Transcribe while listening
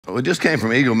We just came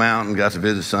from Eagle Mountain, got to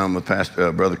visit some with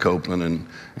Brother Copeland,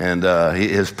 and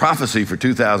his prophecy for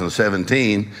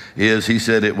 2017 is, he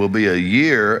said, it will be a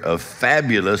year of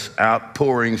fabulous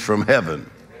outpourings from heaven.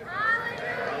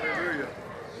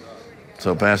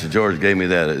 So Pastor George gave me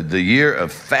that, the year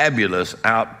of fabulous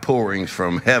outpourings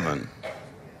from heaven.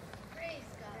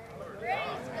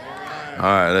 All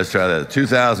right, let's try that.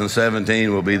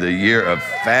 2017 will be the year of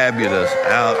fabulous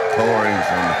outpourings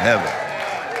from heaven.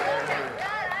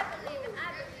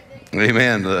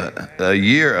 Amen. The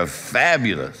year of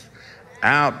fabulous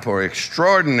outpour,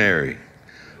 extraordinary,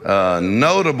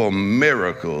 notable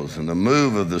miracles, and the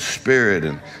move of the Spirit,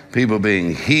 and people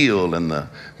being healed, and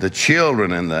the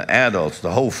children and the adults,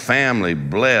 the whole family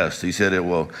blessed. He said it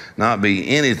will not be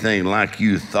anything like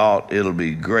you thought. It'll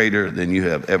be greater than you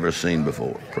have ever seen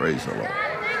before. Praise the Lord.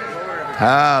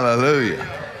 Hallelujah.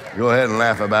 Go ahead and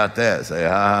laugh about that. Say,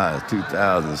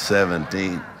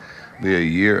 2017 be a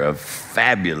year of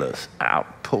fabulous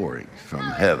outpourings from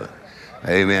heaven.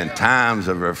 Amen. Times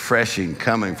of refreshing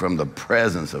coming from the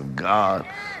presence of God,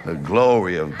 the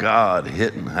glory of God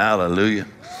hitting. Hallelujah.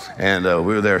 And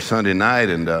we were there Sunday night,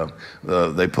 and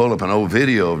they pulled up an old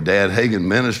video of Dad Hagin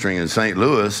ministering in St.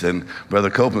 Louis, and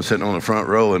Brother Copeland sitting on the front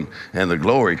row, and the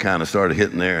glory kind of started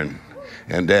hitting there,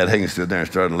 and Dad Hagin stood there and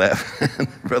started laughing.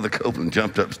 Brother Copeland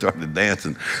jumped up and started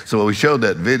dancing. So we showed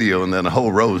that video, and then the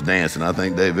whole row was dancing. I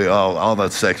think all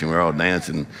that section, we were all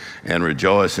dancing and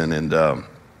rejoicing, and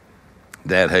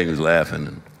Dad Hagin was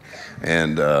laughing.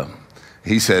 And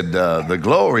he said, the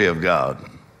glory of God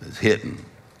is hitting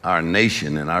our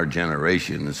nation and our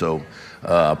generation. And so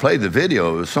I played the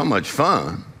video. It was so much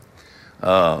fun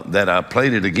that I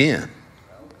played it again.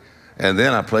 And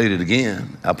then I played it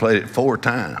again. I played it 4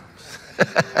 times.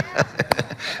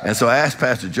 And so I asked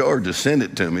Pastor George to send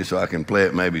it to me so I can play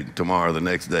it maybe tomorrow or the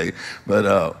next day. But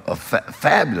a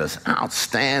fabulous,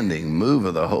 outstanding move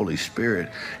of the Holy Spirit,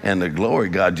 and the glory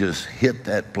of God just hit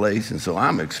that place. And so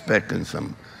I'm expecting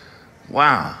some,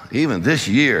 wow, even this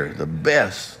year, the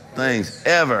best things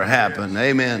ever happened.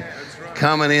 Amen.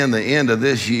 Coming in the end of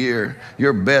this year,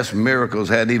 your best miracles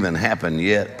hadn't even happened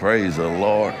yet. Praise the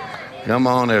Lord. Come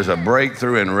on, there's a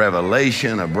breakthrough in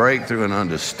revelation, a breakthrough in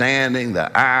understanding,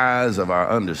 the eyes of our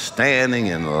understanding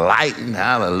enlightened.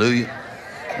 Hallelujah.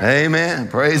 Amen.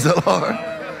 Praise the Lord.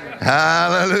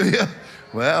 Hallelujah.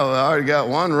 Well, I already got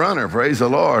one runner. Praise the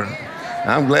Lord.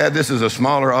 I'm glad this is a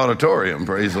smaller auditorium.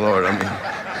 Praise the Lord.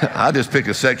 I just pick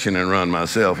a section and run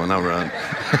myself when I run.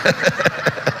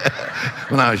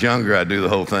 When I was younger, I'd do the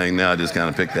whole thing. Now I just kind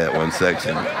of pick that one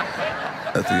section.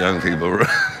 Let the young people run.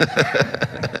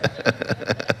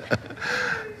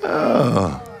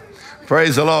 Oh,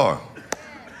 praise the Lord.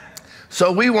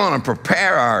 So we want to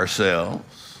prepare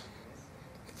ourselves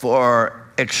for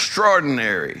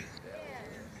extraordinary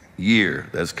year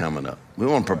that's coming up. We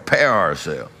want to prepare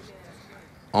ourselves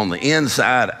on the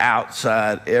inside,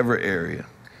 outside, every area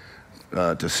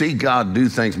to see God do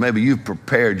things. Maybe you've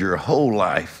prepared your whole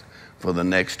life for the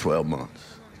next 12 months.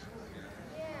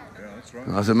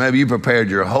 I said, maybe you prepared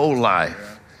your whole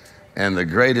life, and the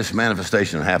greatest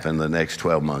manifestation will happen in the next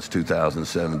 12 months,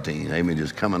 2017. Amen.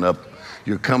 Just coming up,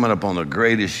 you're coming up on the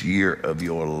greatest year of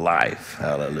your life.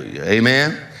 Hallelujah.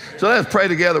 Amen. So let's pray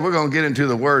together. We're going to get into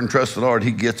the Word and trust the Lord.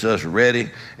 He gets us ready,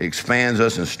 expands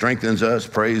us, and strengthens us.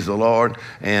 Praise the Lord.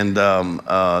 And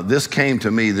this came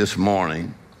to me this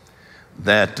morning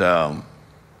that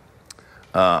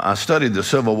I studied the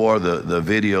Civil War, the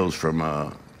videos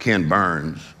from Ken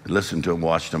Burns, listened to him,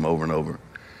 watched him over and over.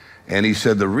 And he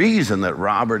said the reason that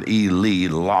Robert E. Lee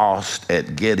lost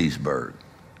at Gettysburg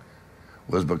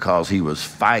was because he was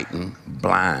fighting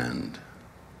blind.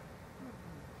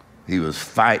 He was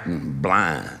fighting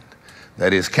blind.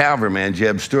 That his cavalryman,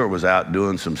 Jeb Stuart, was out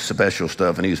doing some special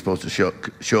stuff, and he was supposed to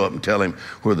show up and tell him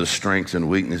where the strengths and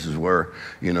weaknesses were,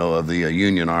 you know, of the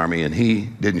Union Army, and he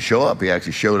didn't show up. He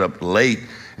actually showed up late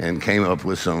and came up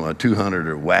with some 200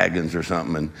 or wagons or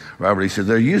something, and Robert, he said,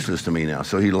 they're useless to me now.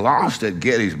 So he lost at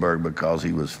Gettysburg because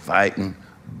he was fighting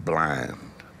blind.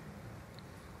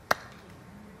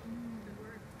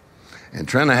 And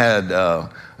Trina had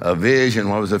a vision,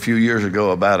 what was a few years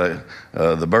ago, about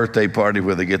the birthday party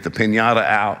where they get the piñata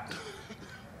out,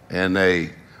 and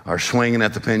they are swinging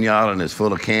at the piñata, and it's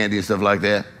full of candy and stuff like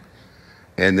that.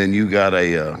 And then you got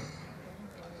a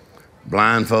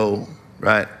blindfold,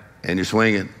 right? And you're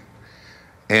swinging.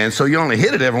 And so you only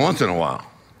hit it every once in a while.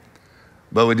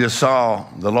 But we just saw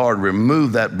the Lord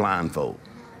remove that blindfold.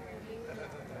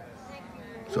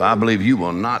 So I believe you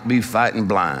will not be fighting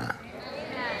blind.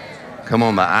 Come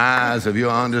on, the eyes of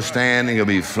your understanding will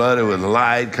be flooded with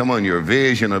light. Come on, your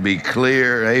vision will be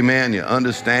clear. Amen. Your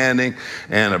understanding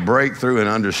and a breakthrough in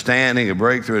understanding, a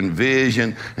breakthrough in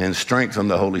vision and strength from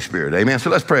the Holy Spirit. Amen. So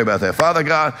let's pray about that. Father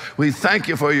God, we thank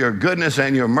you for your goodness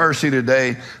and your mercy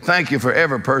today. Thank you for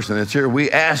every person that's here. We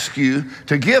ask you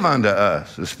to give unto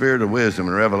us the spirit of wisdom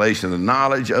and revelation, the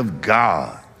knowledge of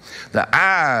God, the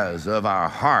eyes of our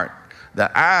heart,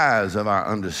 the eyes of our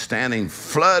understanding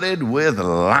flooded with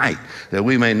light, that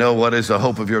we may know what is the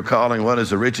hope of your calling, what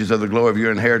is the riches of the glory of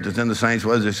your inheritance in the saints,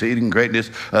 what is the exceeding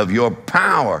greatness of your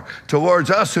power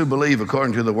towards us who believe,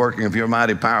 according to the working of your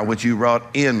mighty power, which you wrought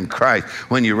in Christ,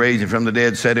 when you raised him from the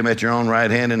dead, set him at your own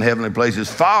right hand in heavenly places,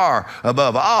 far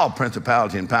above all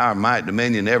principality and power, might,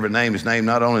 dominion, every name is named,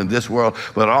 not only in this world,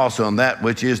 but also in that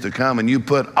which is to come. And you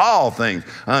put all things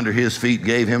under his feet,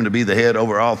 gave him to be the head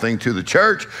over all things to the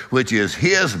church, which is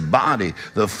his body,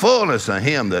 the fullness of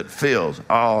him that fills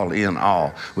all in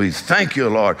all. We thank you,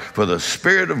 Lord, for the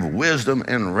spirit of wisdom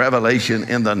and revelation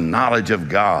in the knowledge of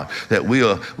God, that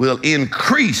we'll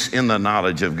increase in the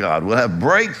knowledge of God. We'll have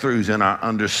breakthroughs in our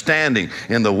understanding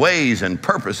in the ways and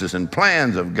purposes and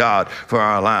plans of God for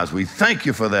our lives. We thank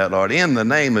you for that, Lord. In the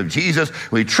name of Jesus,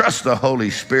 we trust the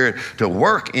Holy Spirit to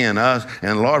work in us.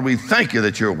 And Lord, we thank you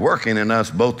that you're working in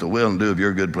us both to will and do of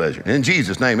your good pleasure. In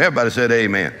Jesus' name, everybody said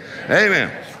amen.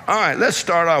 Amen. All right, let's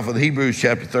start off with Hebrews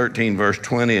chapter 13, verse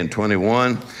 20 and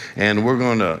 21. And we're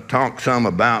going to talk some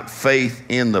about faith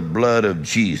in the blood of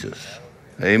Jesus.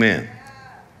 Amen.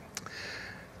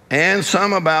 And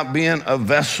some about being a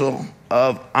vessel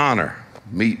of honor,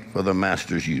 meet for the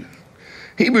master's use.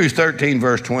 Hebrews 13,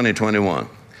 verse 20, 21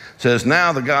 says,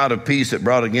 now the God of peace that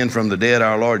brought again from the dead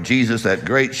our Lord Jesus, that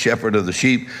great shepherd of the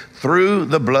sheep, through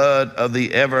the blood of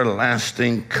the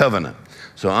everlasting covenant.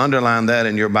 So underline that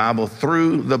in your Bible,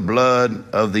 through the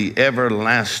blood of the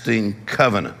everlasting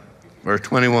covenant. Verse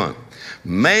 21,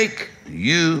 make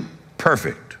you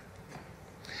perfect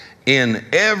in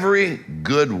every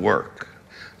good work,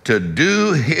 to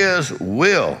do his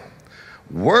will,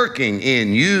 working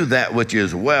in you that which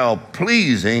is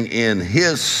well-pleasing in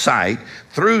his sight,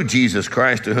 through Jesus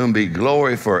Christ, to whom be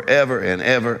glory forever and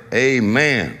ever.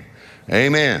 Amen.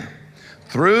 Amen.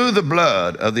 Through the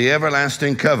blood of the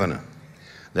everlasting covenant,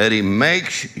 that he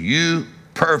makes you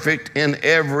perfect in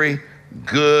every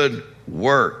good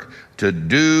work, to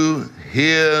do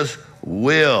his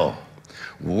will,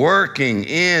 working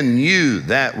in you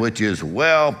that which is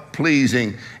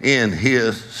well-pleasing in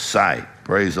his sight.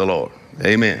 Praise the Lord.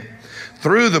 Amen.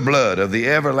 Through the blood of the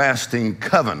everlasting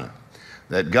covenant,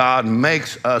 that God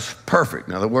makes us perfect.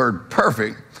 Now, the word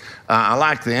perfect, I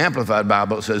like the Amplified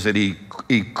Bible. It says that he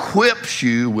equips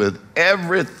you with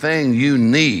everything you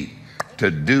need to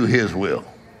do his will.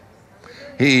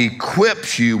 He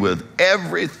equips you with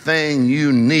everything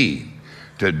you need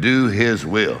to do his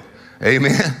will.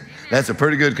 Amen. That's a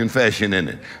pretty good confession, isn't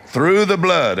it? Through the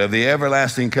blood of the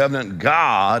everlasting covenant,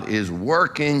 God is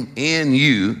working in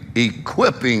you,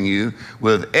 equipping you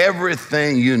with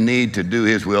everything you need to do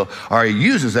his will. Or he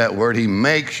uses that word, he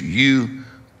makes you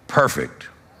perfect.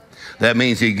 That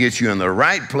means he gets you in the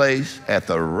right place at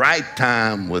the right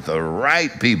time with the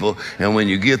right people. And when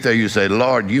you get there, you say,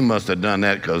 Lord, you must have done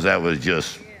that because that was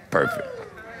just perfect.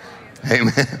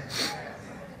 Amen.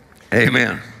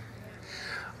 Amen.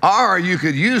 Or you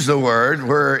could use the word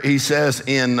where he says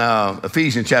in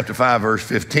Ephesians chapter 5, verse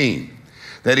 15,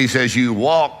 that he says you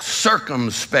walk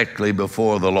circumspectly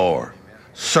before the Lord.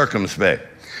 Circumspect.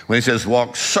 When he says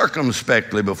walk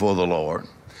circumspectly before the Lord,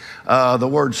 the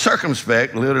word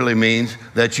circumspect literally means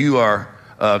that you are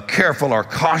careful or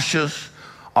cautious,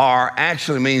 or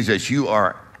actually means that you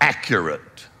are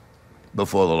accurate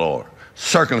before the Lord.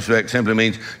 Circumspect simply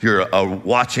means you're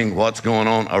watching what's going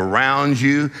on around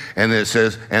you, and it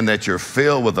says, and that you're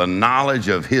filled with the knowledge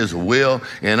of his will.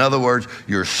 In other words,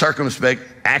 you're circumspect,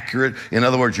 accurate. In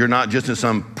other words, you're not just in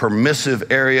some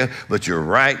permissive area, but you're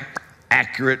right,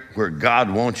 accurate where God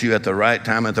wants you at the right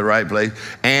time, at the right place.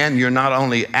 And you're not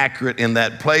only accurate in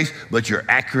that place, but you're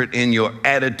accurate in your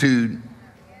attitude.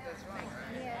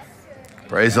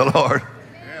 Praise the Lord.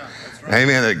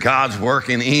 Amen. That God's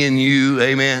working in you.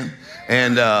 Amen.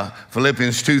 And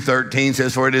Philippians 2:13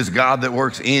 says, for it is God that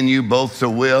works in you both to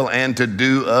will and to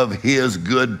do of his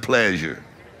good pleasure.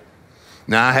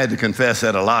 Now, I had to confess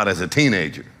that a lot as a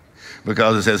teenager,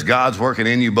 because it says God's working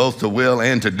in you both to will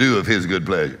and to do of his good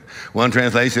pleasure. One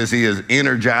translation says he is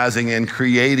energizing and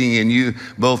creating in you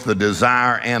both the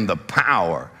desire and the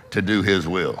power to do his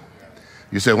will.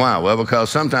 You say, why? Well, because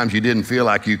sometimes you didn't feel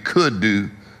like you could do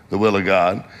the will of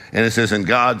God. And it says, and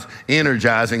God's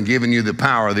energizing, giving you the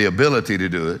power, the ability to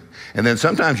do it. And then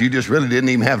sometimes you just really didn't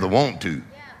even have the want to.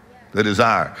 The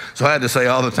desire. So I had to say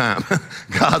all the time,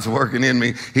 God's working in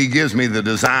me. He gives me the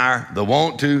desire, the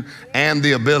want to, and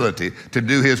the ability to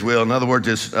do his will. In other words,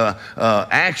 it's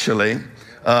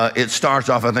it starts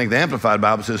off, I think the Amplified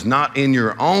Bible says, not in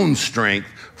your own strength,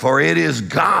 for it is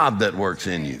God that works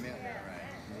in you.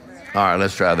 All right,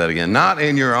 let's try that again. Not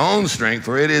in your own strength,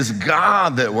 for it is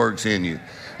God that works in you.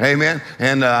 Amen.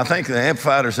 And I think the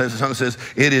Amplifier says,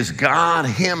 it is God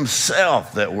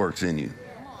himself that works in you.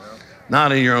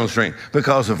 Not in your own strength.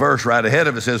 Because the verse right ahead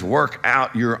of it says, work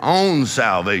out your own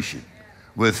salvation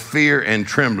with fear and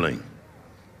trembling.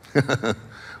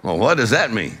 Well, what does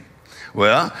that mean?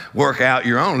 Well, work out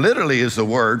your own literally is the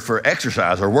word for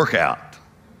exercise or workout.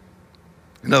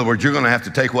 In other words, you're going to have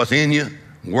to take what's in you,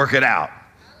 work it out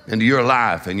into your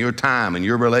life and your time and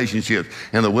your relationships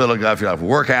and the will of God for your life.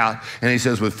 Work out. And he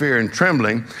says with fear and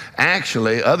trembling.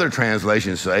 Actually, other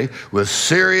translations say with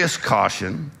serious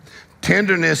caution,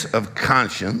 tenderness of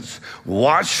conscience,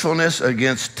 watchfulness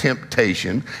against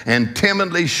temptation, and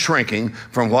timidly shrinking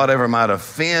from whatever might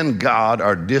offend God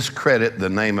or discredit the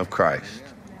name of Christ.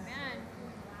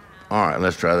 All right,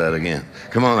 let's try that again.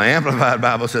 Come on, the Amplified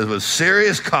Bible says, with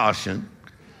serious caution,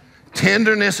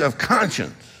 tenderness of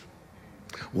conscience,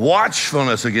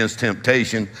 watchfulness against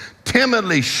temptation,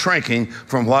 timidly shrinking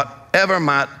from whatever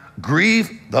might grieve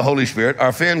the Holy Spirit or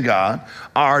offend God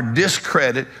or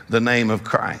discredit the name of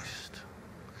Christ.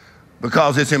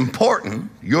 Because it's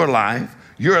important, your life,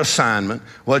 your assignment,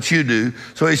 what you do.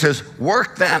 So he says,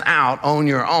 work that out on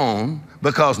your own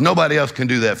because nobody else can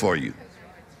do that for you.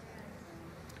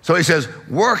 So he says,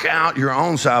 work out your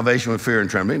own salvation with fear and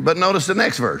trembling. But notice the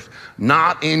next verse,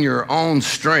 not in your own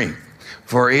strength,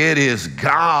 for it is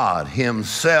God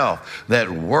himself that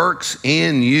works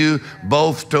in you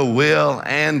both to will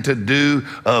and to do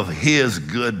of his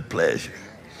good pleasure.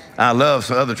 I love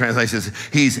some other translations.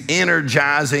 He's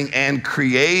energizing and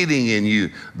creating in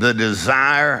you the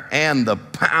desire and the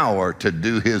power to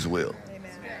do his will.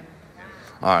 Amen.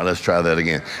 All right, let's try that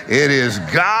again. It is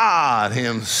God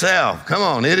himself. Come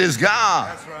on, it is God.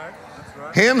 That's right. That's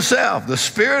right. Himself, the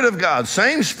Spirit of God,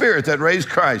 same Spirit that raised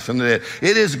Christ from the dead.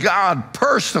 It is God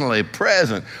personally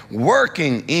present,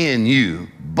 working in you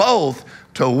both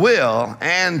to will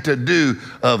and to do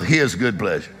of his good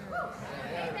pleasure.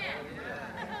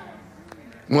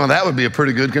 Well, that would be a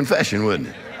pretty good confession, wouldn't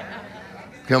it?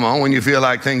 Come on, when you feel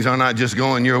like things are not just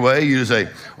going your way, you say,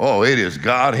 oh, it is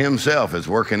God himself is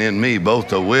working in me both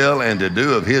to will and to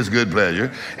do of his good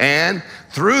pleasure. And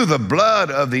through the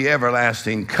blood of the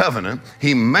everlasting covenant,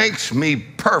 he makes me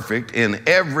perfect in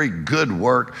every good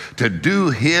work to do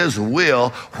his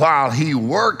will while he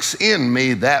works in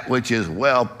me that which is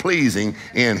well-pleasing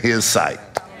in his sight.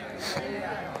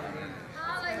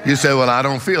 You say, well, I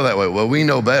don't feel that way. Well, we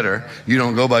know better. You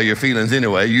don't go by your feelings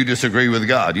anyway. You disagree with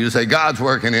God. You say, God's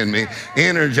working in me,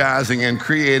 energizing and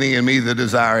creating in me the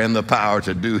desire and the power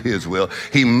to do his will.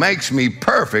 He makes me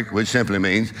perfect, which simply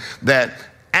means that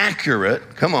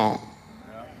accurate, come on,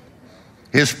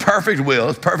 his perfect will,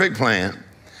 his perfect plan,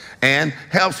 and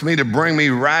helps me to bring me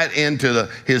right into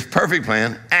his perfect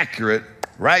plan, accurate,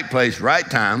 right place, right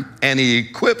time, and he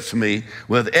equips me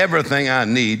with everything I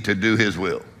need to do his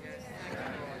will.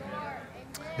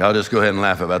 Y'all just go ahead and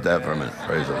laugh about that for a minute.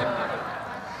 Praise the Lord.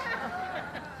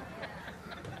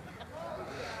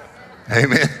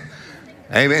 Amen.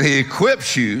 Amen. He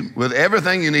equips you with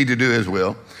everything you need to do his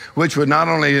will, which would not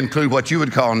only include what you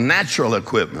would call natural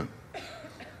equipment,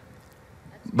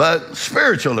 but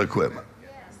spiritual equipment.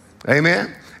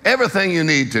 Amen. Everything you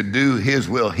need to do his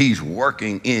will, he's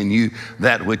working in you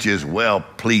that which is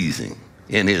well-pleasing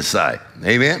in his sight.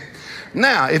 Amen.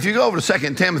 Now, if you go over to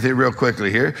 2 Timothy real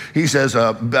quickly here, he says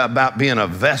about being a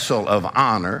vessel of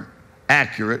honor,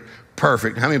 accurate,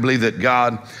 perfect. How many believe that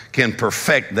God can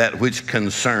perfect that which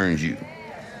concerns you?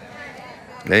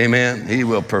 Amen. He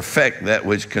will perfect that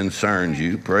which concerns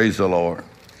you. Praise the Lord.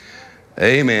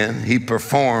 Amen. He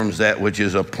performs that which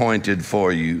is appointed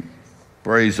for you.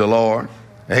 Praise the Lord.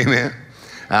 Amen.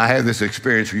 I had this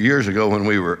experience years ago when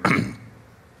we were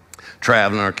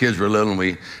traveling. Our kids were little,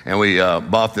 and we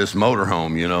bought this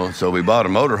motorhome, you know. So we bought a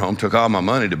motorhome, took all my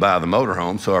money to buy the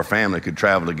motorhome so our family could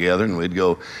travel together, and we'd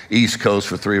go East Coast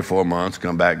for 3 or 4 months,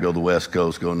 come back, go to the West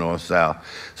Coast, go north, south.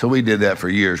 So we did that for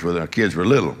years when our kids were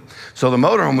little. So the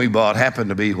motorhome we bought happened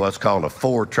to be what's called a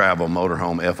four-travel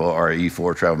motorhome, F-O-R-E,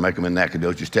 four-travel. Make them in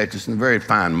Nacogdoches, Texas, and very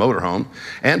fine motorhome,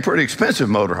 and pretty expensive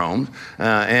motorhomes,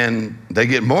 and they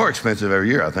get more expensive every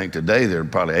year. I think today they're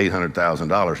probably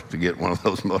 $800,000 to get one of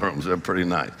those motorhomes. They're pretty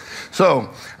nice. So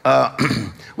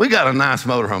we got a nice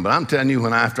motorhome, but I'm telling you,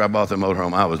 after I bought the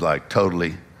motorhome, I was like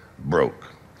totally broke.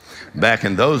 back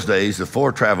in those days, the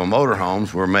Ford Travel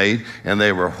motorhomes were made, and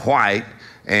they were white,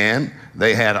 and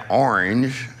they had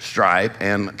orange stripe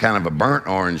and kind of a burnt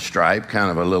orange stripe, kind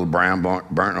of a little brown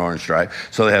burnt orange stripe.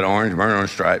 So they had orange, burnt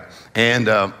orange stripe. And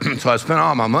so I spent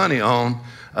all my money on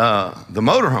the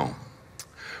motorhome.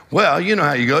 Well, you know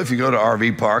how you go. If you go to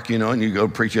RV park, you know, and you go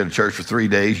preach at a church for 3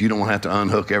 days, you don't have to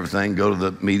unhook everything, go to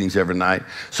the meetings every night.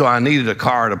 So I needed a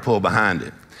car to pull behind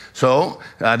it. So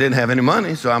I didn't have any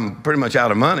money, so I'm pretty much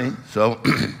out of money. So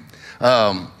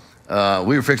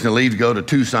we were fixing to leave to go to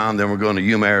Tucson, then we're going to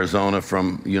Yuma, Arizona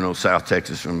from, you know, South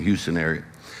Texas, from Houston area.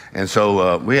 And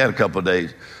so we had a couple of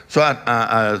days. So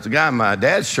the guy in my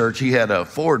dad's church, he had a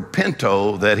Ford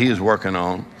Pinto that he was working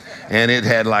on. And it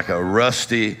had like a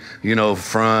rusty, you know,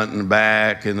 front and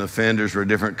back, and the fenders were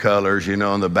different colors, you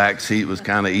know, and the back seat was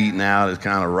kind of eaten out, it's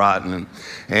kind of rotten.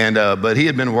 But he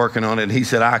had been working on it, and he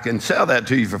said, I can sell that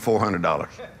to you for $400.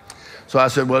 So I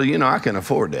said, well, you know, I can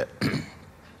afford that.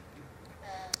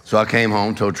 So I came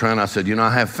home, told Trent, I said, you know,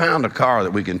 I have found a car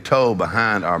that we can tow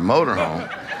behind our motorhome.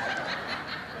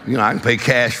 You know, I can pay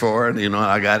cash for it, you know,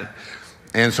 I got it.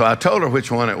 And so I told her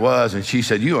which one it was, and she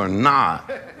said, you are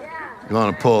not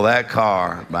going to pull that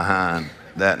car behind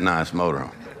that nice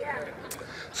motorhome.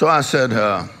 So I said,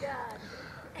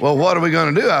 well, what are we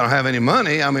going to do? I don't have any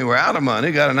money. I mean, we're out of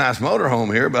money. Got a nice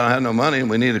motorhome here, but I have no money, and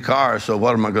we need a car, so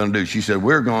what am I going to do? She said,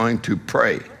 we're going to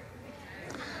pray.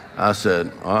 I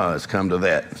said, oh, it's come to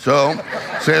that. So,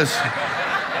 since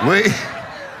we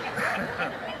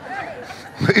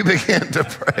began to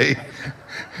pray,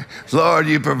 Lord,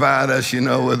 you provide us, you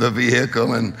know, with a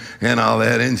vehicle and all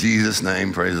that in Jesus'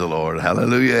 name. Praise the Lord.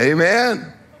 Hallelujah.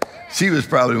 Amen. She was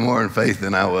probably more in faith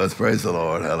than I was. Praise the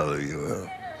Lord.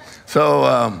 Hallelujah. So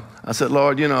I said,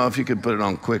 Lord, you know, if you could put it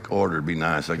on quick order, it'd be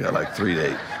nice. I got like 3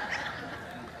 days.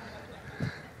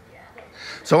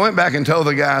 So I went back and told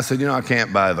the guy, I said, you know, I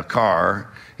can't buy the car.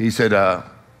 He said,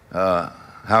 how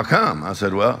come? I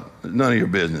said, well, none of your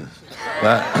business.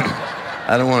 But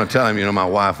I don't want to tell him, you know, my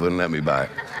wife wouldn't let me buy it.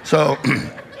 So,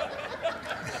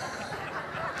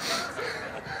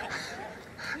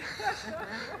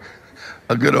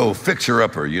 a good old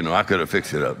fixer-upper, you know, I could have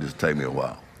fixed it up. Just take me a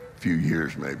while, a few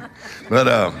years maybe.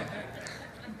 But,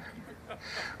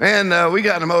 we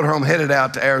got in the motorhome, headed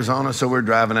out to Arizona, so we're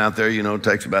driving out there. You know, it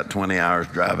takes about 20 hours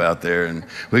to drive out there. And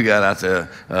we got out there,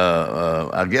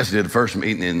 I guess we did the first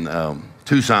meeting in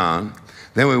Tucson.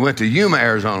 Then we went to Yuma,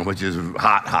 Arizona, which is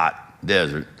hot, hot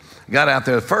desert. Got out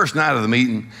there the first night of the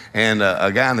meeting, and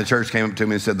a guy in the church came up to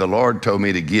me and said, the Lord told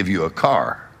me to give you a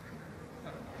car.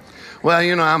 Well,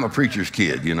 you know, I'm a preacher's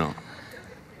kid, you know.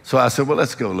 So I said, well,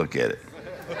 let's go look at it.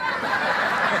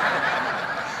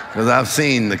 Because I've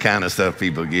seen the kind of stuff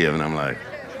people give, and I'm like,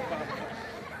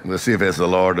 we'll see if it's the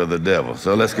Lord or the devil.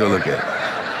 So let's go look at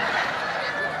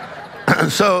it.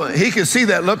 So he could see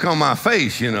that look on my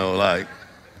face, you know, like,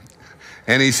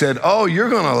 and he said, oh, you're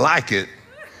going to like it.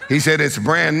 He said, it's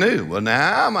brand new. Well,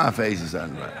 now my face is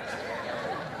on right.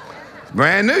 It's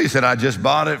brand new. He said, I just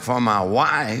bought it for my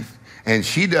wife, and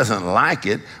she doesn't like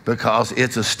it because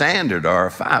it's a standard or a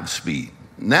 5-speed.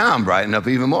 Now I'm brightening up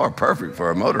even more. Perfect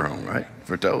for a motorhome, right?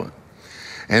 For towing.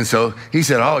 And so he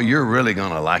said, oh, you're really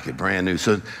going to like it, brand new.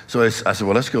 So I said,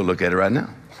 well, let's go look at it right now.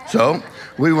 So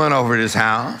we went over to his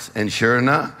house, and sure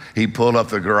enough, he pulled up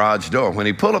the garage door. When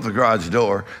he pulled up the garage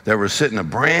door, there was sitting a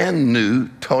brand new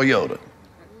Toyota.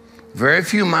 Very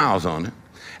few miles on it,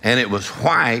 and it was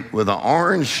white with an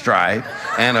orange stripe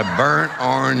and a burnt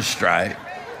orange stripe.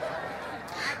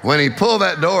 When he pulled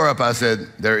that door up, I said,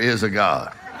 there is a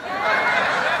God.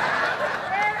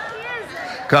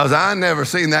 Because I've never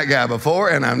seen that guy before,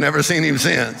 and I've never seen him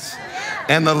since.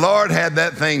 And the Lord had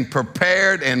that thing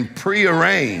prepared and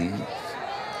prearranged.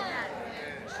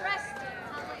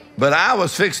 But I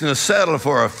was fixing to settle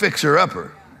for a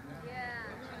fixer-upper,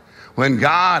 when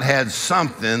God had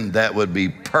something that would be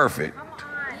perfect.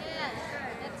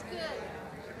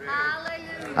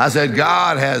 I said,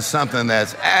 God has something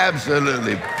that's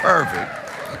absolutely perfect.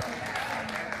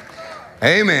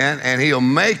 Amen. And he'll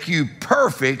make you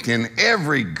perfect in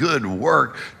every good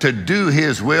work to do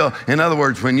his will. In other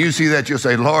words, when you see that, you'll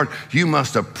say, Lord, you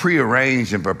must have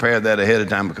prearranged and prepared that ahead of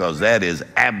time, because that is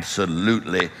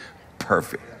absolutely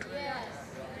perfect.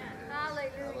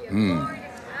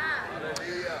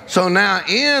 So now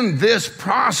in this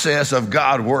process of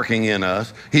God working in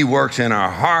us, he works in our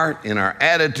heart, in our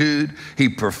attitude. He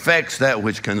perfects that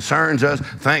which concerns us.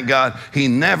 Thank God, he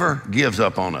never gives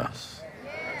up on us.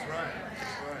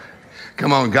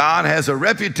 Come on, God has a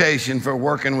reputation for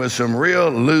working with some real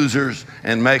losers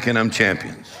and making them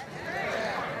champions.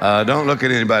 Don't look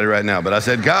at anybody right now, but I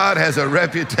said God has a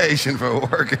reputation for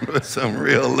working with some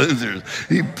real losers.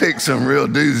 He picked some real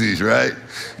doozies, right?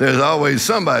 There's always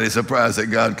somebody surprised that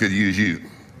God could use you.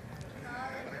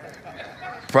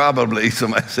 Probably,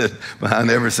 somebody said, behind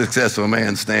every successful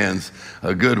man stands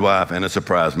a good wife and a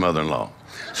surprise mother-in-law.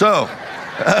 So,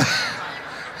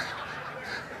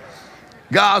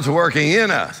 God's working in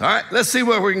us. All right, let's see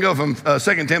where we can go from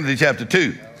 2 Timothy chapter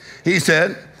 2. He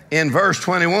said in verse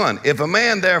 21, if a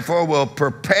man therefore will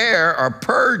prepare or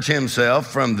purge himself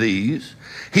from these,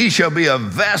 he shall be a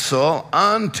vessel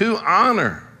unto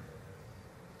honor,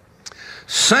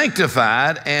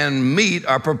 sanctified and meet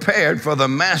or prepared for the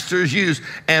master's use,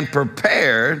 and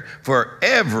prepared for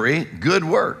every good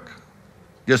work.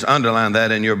 Just underline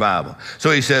that in your Bible.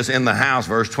 So he says in the house,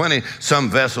 verse 20, some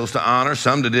vessels to honor,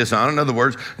 some to dishonor. In other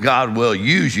words, God will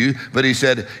use you. But he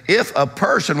said, if a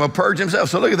person will purge himself.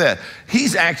 So look at that.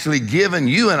 He's actually given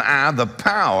you and I the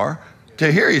power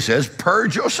to, here he says,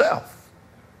 purge yourself.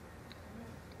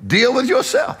 Deal with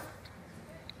yourself.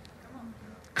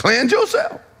 Cleanse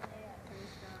yourself.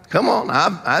 Come on.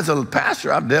 As a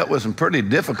pastor, I've dealt with some pretty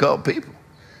difficult people.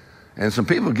 And some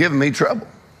people giving me trouble.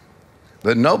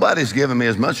 But nobody's given me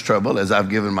as much trouble as I've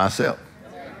given myself.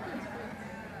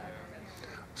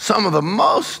 Some of the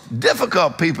most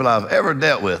difficult people I've ever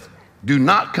dealt with do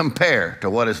not compare to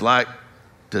what it's like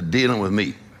to dealing with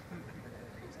me.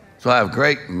 So I have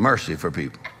great mercy for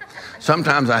people.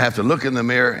 Sometimes I have to look in the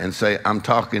mirror and say, I'm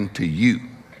talking to you.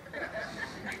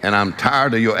 And I'm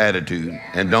tired of your attitude,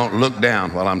 and don't look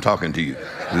down while I'm talking to you.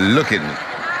 Look at me.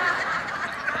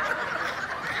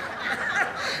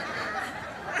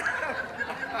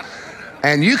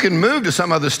 And you can move to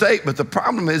some other state, but the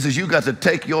problem is you got to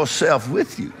take yourself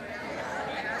with you.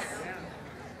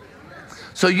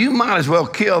 So you might as well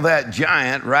kill that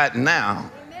giant right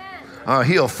now, or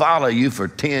he'll follow you for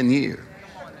 10 years.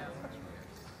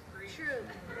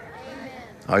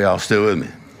 Are y'all still with me?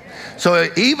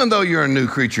 So even though you're a new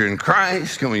creature in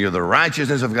Christ, you're the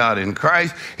righteousness of God in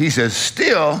Christ, he says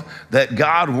still that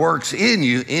God works in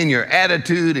you, in your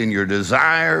attitude, in your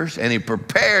desires, and he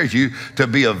prepares you to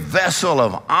be a vessel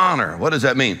of honor. What does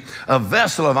that mean? A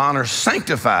vessel of honor,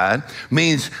 sanctified,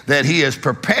 means that he has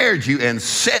prepared you and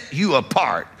set you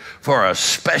apart for a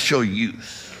special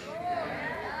use.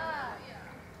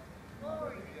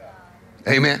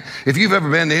 Amen. If you've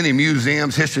ever been to any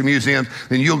museums, history museums,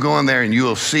 then you'll go in there and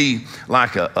you'll see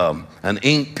like an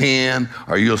ink pen,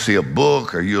 or you'll see a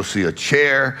book, or you'll see a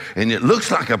chair, and it looks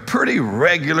like a pretty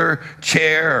regular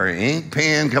chair or ink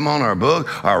pen, come on, or a book,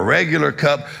 or a regular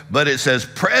cup, but it says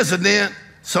President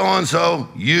so-and-so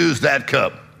used that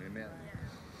cup. Amen.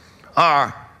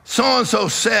 Or so-and-so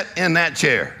sat in that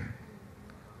chair.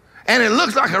 And it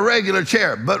looks like a regular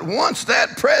chair, but once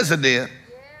that president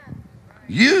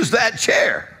use that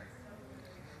chair,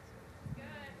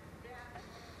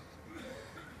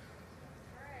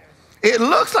 it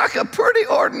looks like a pretty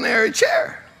ordinary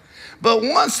chair. But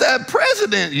once that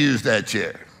president used that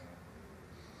chair,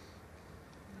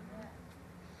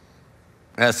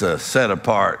 that's a set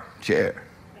apart chair.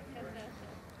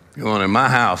 You know, in my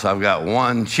house, I've got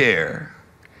one chair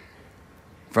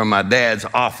from my dad's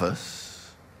office,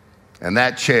 and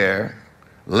that chair,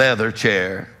 leather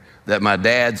chair, that my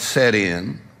dad sat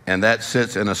in, and that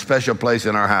sits in a special place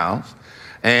in our house.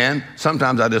 And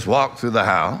sometimes I just walk through the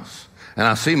house and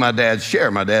I see my dad's chair.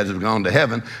 My dad's gone to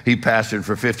heaven. He pastored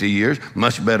for 50 years,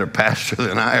 much better pastor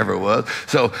than I ever was.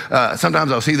 So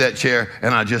sometimes I'll see that chair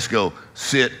and I just go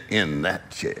sit in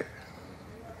that chair.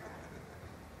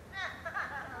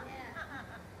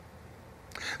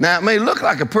 Now, it may look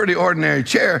like a pretty ordinary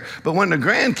chair, but when the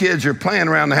grandkids are playing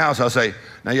around the house, I'll say,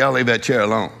 now y'all leave that chair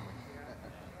alone.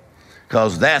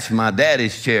 Because that's my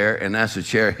daddy's chair, and that's the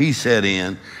chair he sat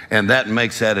in, and that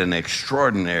makes that an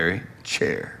extraordinary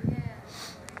chair.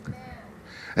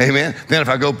 Amen. Then if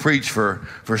I go preach for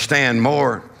Stan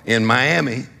Moore in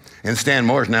Miami, and Stan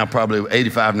Moore's now probably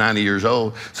 85, 90 years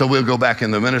old, so we'll go back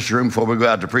in the ministry room before we go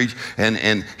out to preach,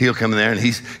 and he'll come in there, and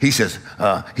he says,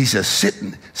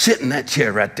 sit in that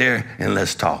chair right there, and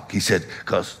let's talk. He said,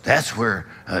 because that's where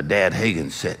Dad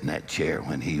Hagin sat in that chair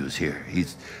when he was here.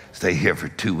 He's stay here for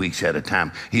 2 weeks at a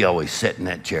time. He always sat in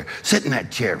that chair. Sit in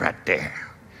that chair right there.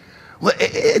 Well,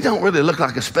 it don't really look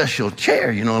like a special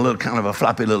chair, you know, a little kind of a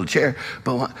floppy little chair,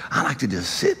 but I like to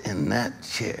just sit in that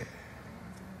chair.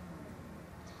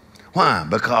 Why?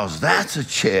 Because that's a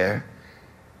chair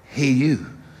he used.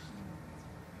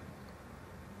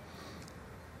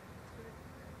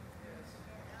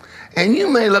 And you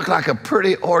may look like a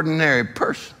pretty ordinary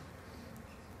person,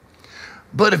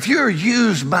 but if you're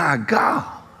used by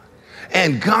God,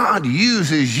 And God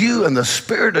uses you, and the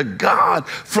Spirit of God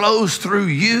flows through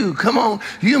you. Come on,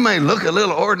 you may look a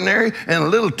little ordinary and a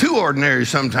little too ordinary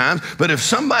sometimes, but if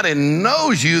somebody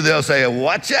knows you, they'll say,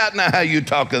 watch out now how you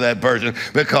talk to that person,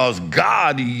 because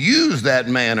God used that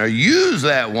man or used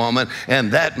that woman,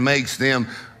 and that makes them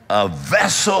a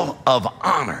vessel of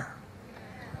honor.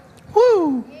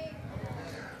 Woo!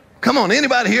 Come on,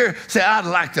 anybody here say, I'd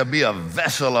like to be a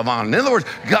vessel of honor? In other words,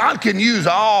 God can use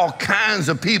all kinds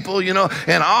of people, you know,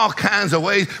 in all kinds of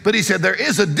ways. But he said there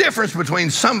is a difference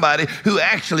between somebody who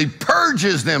actually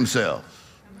purges themselves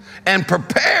and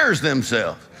prepares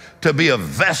themselves to be a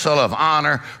vessel of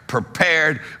honor,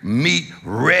 prepared, meet,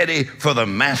 ready for the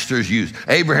master's use.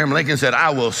 Abraham Lincoln said,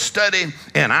 I will study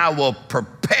and I will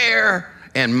prepare,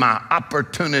 and my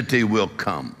opportunity will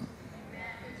come.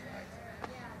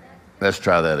 Let's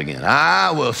try that again. I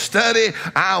will study,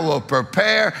 I will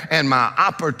prepare, and my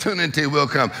opportunity will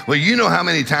come. Well, you know how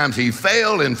many times he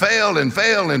failed and failed and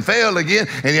failed and failed again,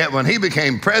 and yet when he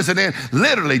became president,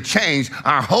 literally changed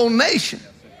our whole nation.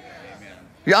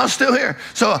 Y'all still here?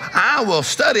 So I will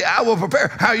study, I will prepare.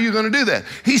 How are you going to do that?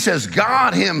 He says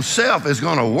God himself is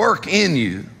going to work in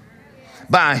you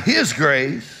by his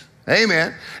grace,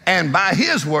 amen, and by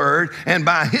his word and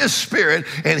by his spirit,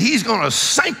 and he's going to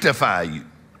sanctify you.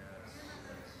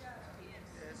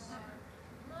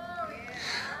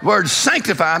 Word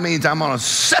sanctify means I'm going to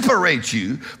separate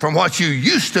you from what you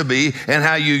used to be and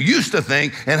how you used to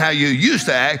think and how you used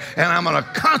to act, and I'm going to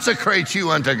consecrate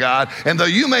you unto God. And though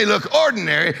you may look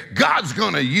ordinary, God's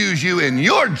going to use you in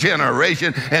your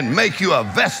generation and make you a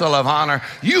vessel of honor.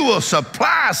 You will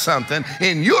supply something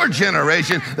in your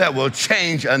generation that will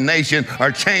change a nation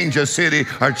or change a city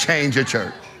or change a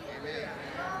church.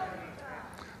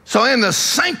 So in the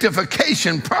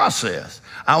sanctification process,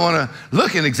 I want to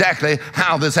look at exactly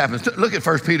how this happens. Look at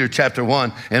 1 Peter chapter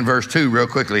 1 and verse 2 real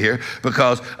quickly here,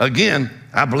 because again,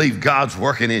 I believe God's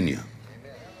working in you.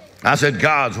 I said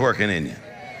God's working in you.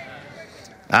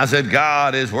 I said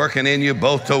God is working in you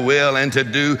both to will and to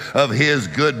do of his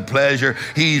good pleasure.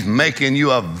 He's making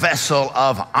you a vessel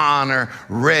of honor,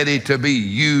 ready to be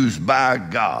used by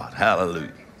God.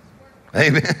 Hallelujah.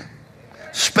 Amen.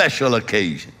 Special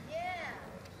occasion.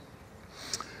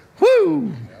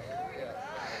 Woo!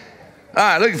 All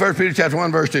right, look at 1 Peter chapter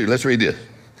 1, verse 2. Let's read this.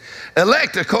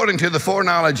 Elect according to the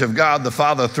foreknowledge of God the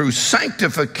Father through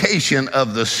sanctification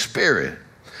of the Spirit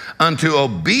unto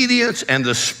obedience and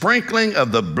the sprinkling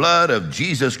of the blood of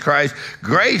Jesus Christ,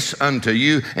 grace unto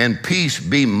you and peace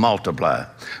be multiplied.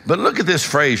 But look at this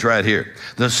phrase right here.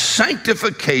 The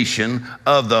sanctification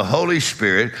of the Holy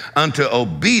Spirit unto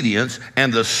obedience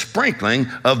and the sprinkling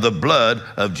of the blood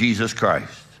of Jesus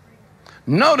Christ.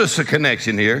 Notice the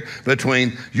connection here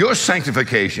between your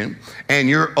sanctification and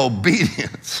your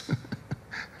obedience.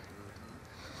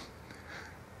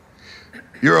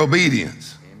 Your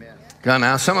obedience. Amen.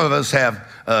 Now, some of us have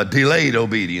delayed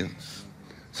obedience.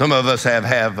 Some of us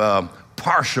have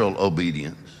partial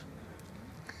obedience.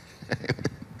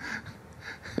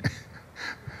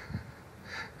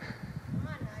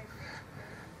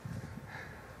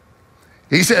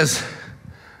 He says,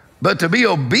 but to be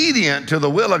obedient to the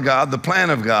will of God, the plan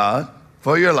of God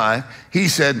for your life, he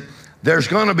said, there's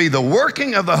going to be the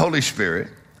working of the Holy Spirit,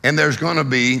 and there's going to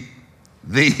be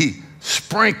the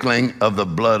sprinkling of the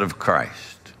blood of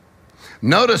Christ.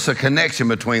 Notice a connection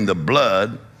between the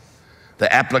blood,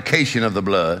 the application of the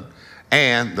blood,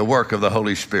 and the work of the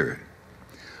Holy Spirit.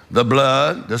 The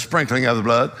blood, the sprinkling of the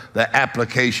blood, the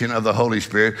application of the Holy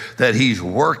Spirit, that he's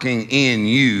working in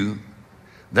you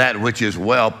that which is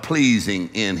well-pleasing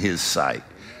in his sight.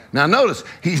 Now notice,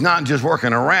 he's not just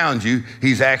working around you,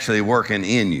 he's actually working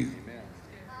in you.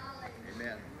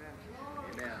 Amen.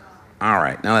 Amen. All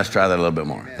right, now let's try that a little bit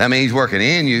more. That means he's working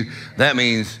in you. That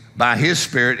means by his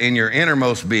Spirit in your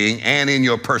innermost being and in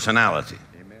your personality.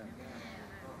 Amen.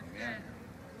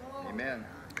 Amen.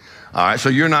 All right, so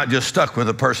you're not just stuck with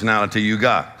the personality you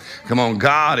got. Come on,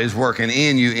 God is working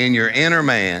in you, in your inner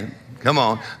man. Come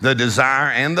on, the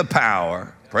desire and the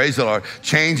power. Praise the Lord.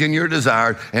 Changing your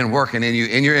desires and working in you,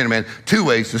 in your inner man. Two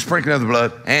ways, the sprinkling of the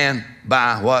blood and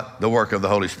by what? The work of the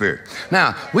Holy Spirit.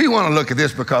 Now, we want to look at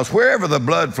this because wherever the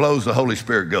blood flows, the Holy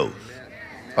Spirit goes.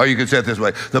 Or you could say it this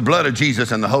way. The blood of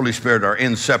Jesus and the Holy Spirit are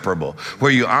inseparable.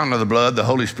 Where you honor the blood, the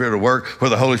Holy Spirit will work. Where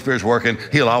the Holy Spirit's working,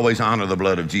 he'll always honor the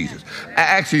blood of Jesus.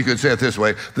 Actually, you could say it this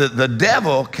way. The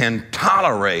devil can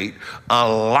tolerate a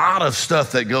lot of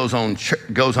stuff that goes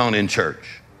on in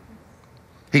church.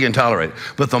 He can tolerate it.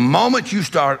 But the moment you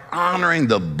start honoring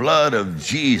the blood of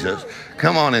Jesus,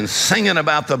 come on, and singing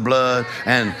about the blood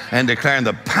and declaring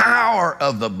the power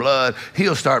of the blood,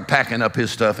 he'll start packing up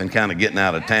his stuff and kind of getting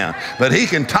out of town. But he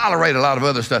can tolerate a lot of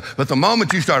other stuff. But the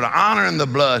moment you start honoring the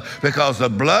blood, because the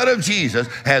blood of Jesus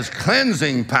has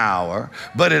cleansing power,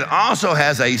 but it also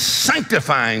has a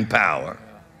sanctifying power.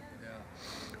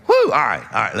 Woo! All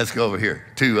right, let's go over here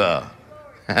to,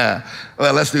 well,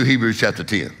 let's do Hebrews chapter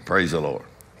 10. Praise the Lord.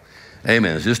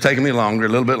 Amen. It's just taking me longer, a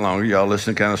little bit longer. Y'all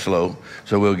listening kind of slow,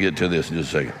 so we'll get to this in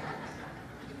just a second.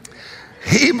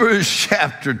 Hebrews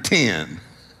chapter 10.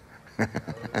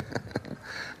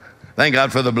 Thank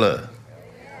God for the blood.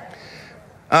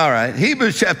 All right,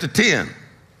 Hebrews chapter 10.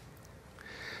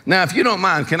 Now, if you don't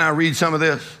mind, can I read some of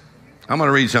this? I'm going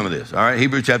to read some of this. All right,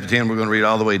 Hebrews chapter 10, we're going to read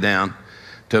all the way down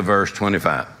to verse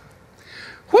 25.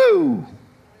 Woo!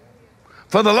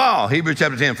 For the law, Hebrews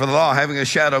chapter 10, for the law, having a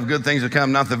shadow of good things to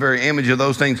come, not the very image of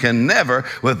those things, can never,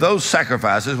 with those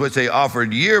sacrifices which they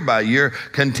offered year by year,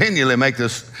 continually make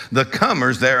the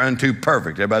comers thereunto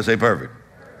perfect. Everybody say perfect.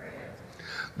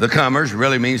 The comers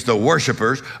really means the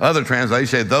worshipers. Other translations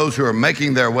say those who are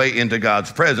making their way into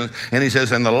God's presence. And he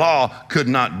says, and the law could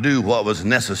not do what was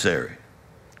necessary,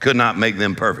 could not make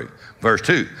them perfect. Verse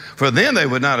 2, for then they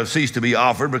would not have ceased to be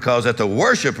offered, because that the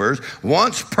worshipers,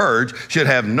 once purged, should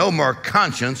have no more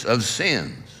conscience of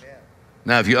sins.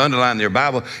 Now, if you underline in your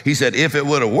Bible, he said, if it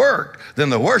would have worked, then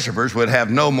the worshipers would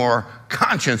have no more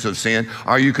conscience of sin.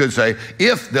 Or you could say,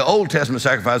 if the Old Testament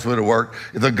sacrifice would have worked,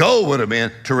 the goal would have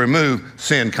been to remove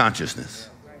sin consciousness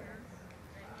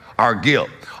or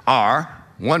guilt. Or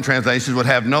one translation would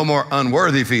have no more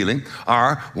unworthy feeling,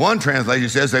 or one translation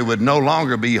says they would no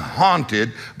longer be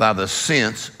haunted by the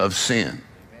sense of sin.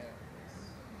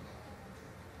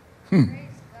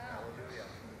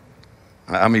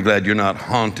 I'm glad you're not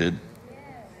haunted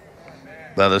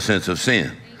by the sense of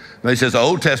sin. But he says the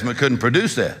Old Testament couldn't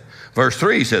produce that. Verse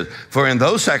 3 he says, for in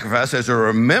those sacrifices there's a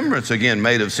remembrance again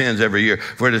made of sins every year,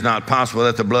 for it is not possible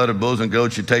that the blood of bulls and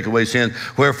goats should take away sins.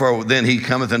 Wherefore then he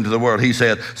cometh into the world. He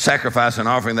said, sacrifice and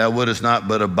offering thou wouldest not,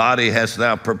 but a body hast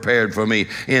thou prepared for me.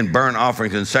 In burnt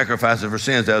offerings and sacrifices for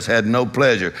sins thou hast had no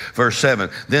pleasure. Verse 7,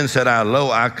 then said I,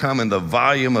 lo, I come in the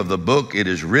volume of the book. It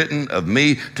is written of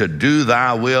me to do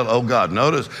thy will, O God.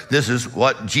 Notice this is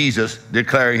what Jesus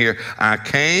declaring here. I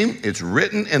came, it's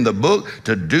written in the book,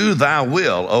 to do thy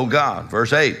will, O God.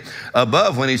 Verse 8,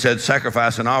 above when he said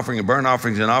sacrifice and offering and burnt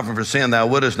offerings and offering for sin thou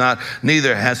wouldest not,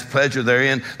 neither hast pleasure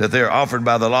therein, that they are offered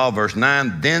by the law. Verse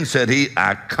 9, then said he,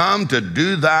 I come to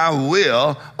do thy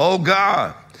will, O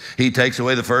God. He takes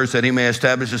away the first that he may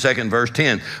establish the second. Verse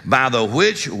 10, by the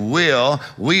which will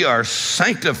we are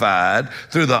sanctified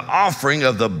through the offering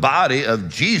of the body of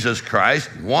Jesus Christ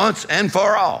once and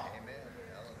for all.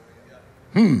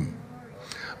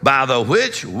 By the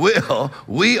which will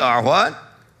we are what?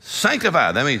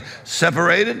 Sanctified. That means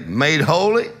separated, made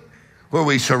holy, where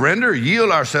we surrender,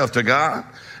 yield ourselves to God.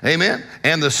 Amen.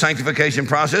 And the sanctification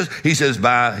process, he says,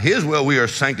 by his will we are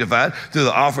sanctified through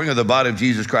the offering of the body of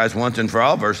Jesus Christ once and for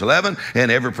all. Verse 11, and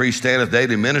every priest standeth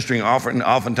daily ministering, offering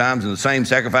oftentimes in the same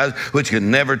sacrifice, which can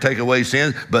never take away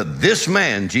sins. But this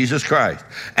man, Jesus Christ,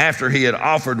 after he had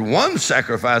offered one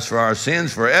sacrifice for our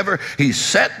sins forever, he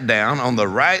sat down on the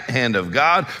right hand of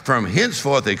God, from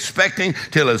henceforth expecting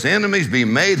till his enemies be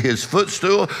made his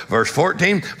footstool. Verse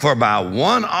 14, for by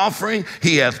one offering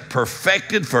he hath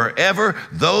perfected forever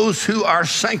those who are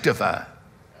sanctified.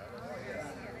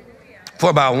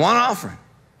 For by one offering.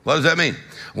 What does that mean?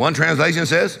 One translation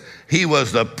says, he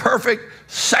was the perfect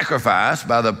sacrifice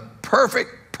by the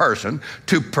perfect person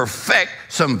to perfect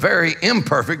some very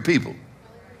imperfect people.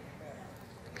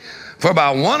 For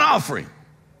by one offering,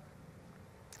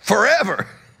 forever,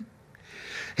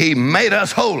 he made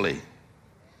us holy.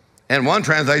 And one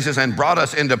translation says, and brought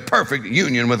us into perfect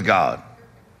union with God.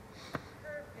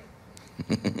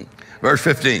 Verse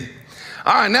 15.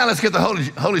 All right, now let's get the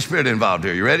Holy Spirit involved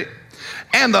here. You ready?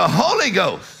 And the Holy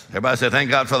Ghost. Everybody say,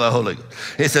 thank God for the Holy Ghost.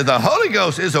 He said, the Holy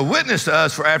Ghost is a witness to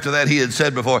us, for after that he had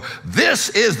said before, this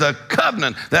is the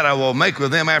covenant that I will make with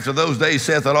them after those days,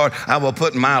 saith the Lord. I will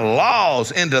put my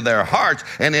laws into their hearts,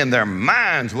 and in their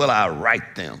minds will I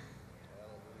write them.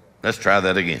 Let's try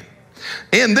that again.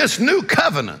 In this new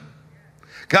covenant,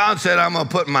 God said, I'm going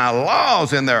to put my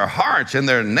laws in their hearts, in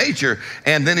their nature.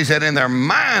 And then he said, in their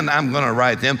mind, I'm going to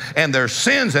write them. And their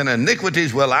sins and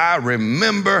iniquities will I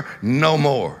remember no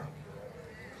more.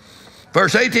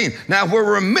 Verse 18, now where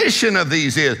remission of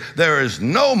these is, there is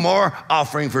no more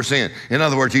offering for sin. In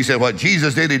other words, he said what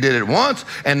Jesus did, he did it once.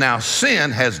 And now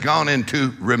sin has gone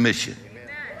into remission.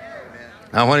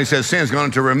 Now, when he says sin is going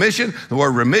into remission, the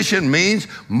word remission means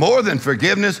more than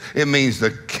forgiveness. It means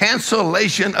the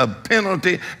cancellation of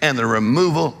penalty and the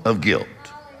removal of guilt.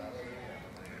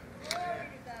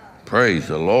 Praise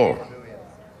the Lord.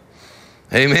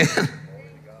 Amen.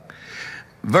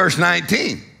 Verse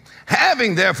 19.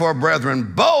 Having therefore,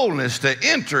 brethren, boldness to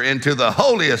enter into the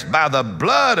holiest by the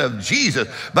blood of Jesus,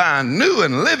 by a new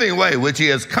and living way, which he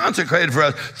has consecrated for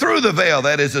us through the veil,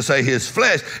 that is to say, his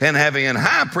flesh, and having an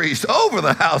high priest over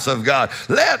the house of God,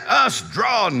 let us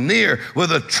draw near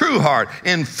with a true heart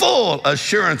in full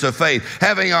assurance of faith,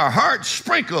 having our hearts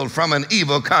sprinkled from an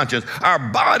evil conscience, our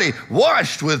body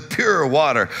washed with pure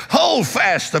water. Hold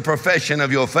fast the profession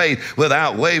of your faith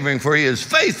without wavering, for he is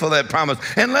faithful that promise.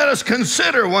 And let us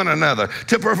consider one another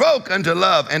to provoke unto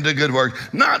love and to good works,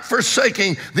 not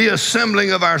forsaking the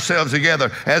assembling of ourselves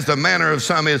together as the manner of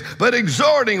some is, but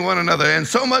exhorting one another, and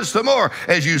so much the more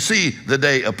as you see the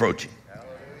day approaching.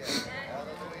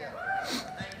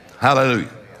 Hallelujah.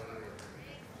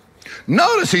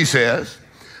 Notice he says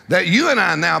that you and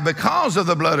I now, because of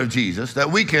the blood of Jesus, that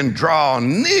we can draw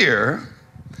near,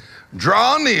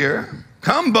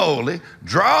 come boldly,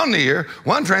 draw near.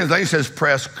 One translation says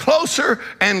press closer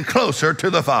and closer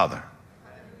to the Father.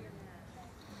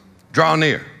 Draw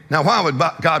near. Now, why would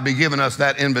God be giving us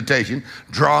that invitation?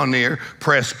 Draw near,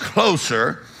 press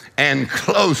closer and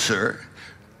closer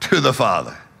to the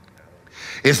Father.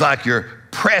 It's like you're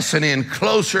pressing in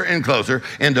closer and closer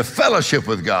into fellowship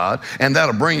with God, and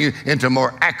that'll bring you into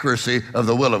more accuracy of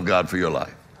the will of God for your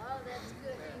life.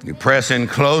 You press in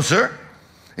closer.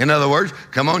 In other words,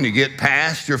 come on, you get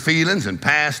past your feelings and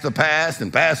past the past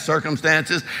and past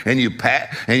circumstances, and you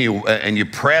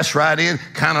press right in,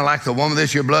 kind of like the woman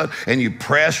that's your blood, and you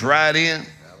press right in.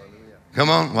 Come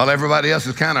on, while everybody else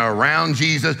is kind of around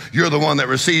Jesus, you're the one that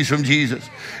receives from Jesus.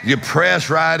 You press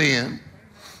right in,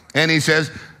 and he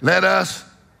says, let us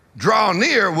draw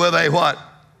near with a what?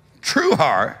 True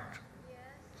heart.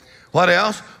 What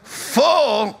else?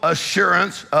 Full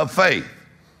assurance of faith.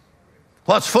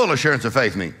 What's full assurance of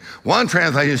faith mean? One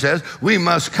translation says, we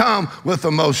must come with the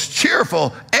most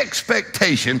cheerful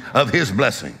expectation of his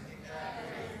blessing.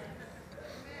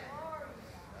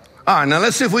 All right, now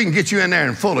let's see if we can get you in there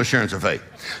in full assurance of faith.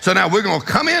 So now we're going to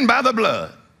come in by the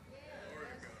blood.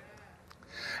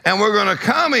 And we're going to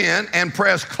come in and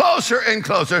press closer and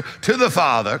closer to the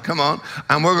Father. Come on.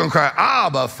 And we're going to cry,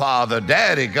 Abba, Father,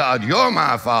 Daddy, God, you're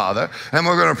my Father. And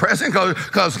we're going to press in closer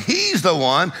because he's the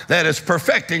one that is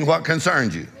perfecting what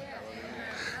concerns you.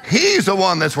 He's the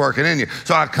one that's working in you.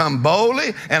 So I come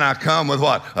boldly, and I come with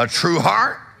what? A true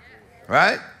heart,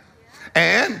 right?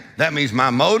 And that means my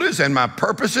motives and my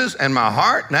purposes and my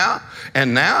heart now.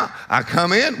 And now I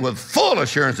come in with full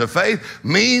assurance of faith,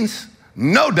 means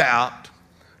no doubt,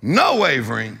 no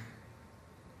wavering.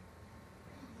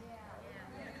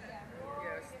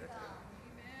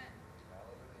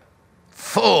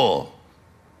 Full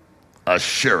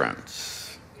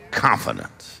assurance,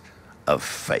 confidence of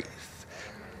faith.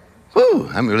 Whew,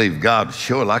 I believe God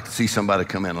sure like to see somebody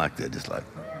come in like that, just like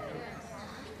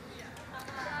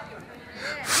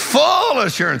full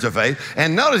assurance of faith.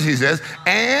 And notice he says,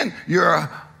 and your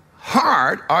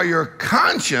heart or your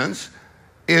conscience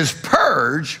is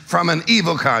purged from an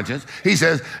evil conscience. He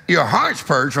says, your heart's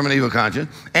purged from an evil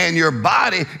conscience, and your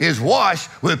body is washed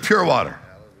with pure water.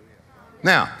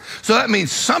 Now, so that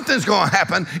means something's going to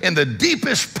happen in the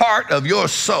deepest part of your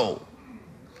soul.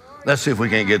 Let's see if we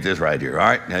can't get this right here, all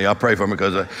right? Now, y'all pray for me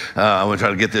because I want to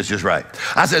try to get this just right.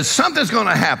 I said something's going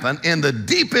to happen in the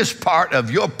deepest part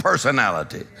of your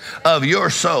personality, of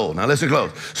your soul. Now, listen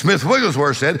close. Smith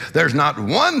Wigglesworth said, there's not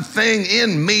one thing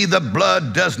in me the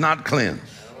blood does not cleanse.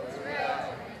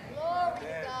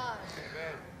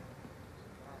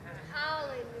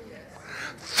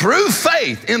 Through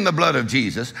faith in the blood of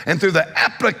Jesus and through the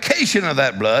application of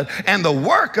that blood and the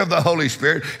work of the Holy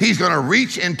Spirit, he's going to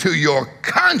reach into your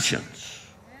conscience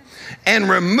and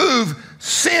remove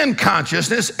sin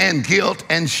consciousness and guilt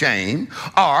and shame,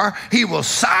 or he will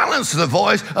silence the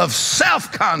voice of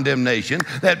self-condemnation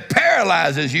that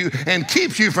paralyzes you and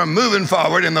keeps you from moving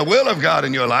forward in the will of God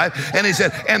in your life. And he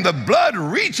said, and the blood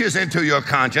reaches into your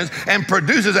conscience and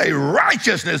produces a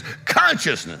righteousness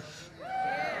consciousness.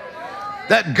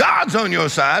 That God's on your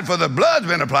side, for the blood's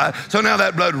been applied. So now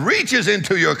that blood reaches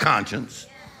into your conscience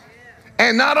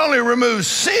and not only removes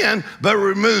sin, but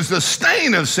removes the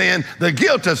stain of sin, the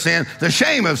guilt of sin, the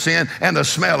shame of sin, and the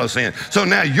smell of sin. So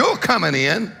now you're coming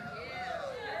in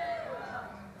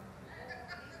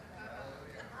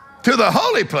to the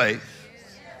holy place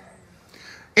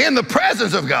in the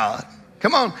presence of God.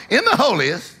 Come on, in the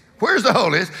holiest, Where's the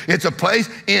holiest? It's a place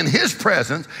in his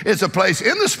presence. It's a place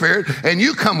in the Spirit, and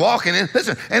you come walking in.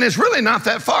 Listen, and it's really not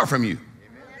that far from you.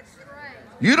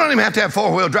 You don't even have to have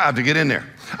four-wheel drive to get in there.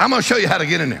 I'm going to show you how to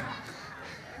get in there.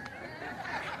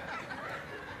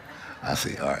 I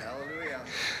see, all right.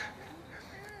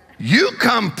 You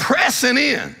come pressing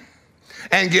in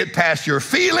and get past your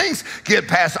feelings, get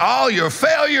past all your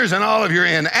failures and all of your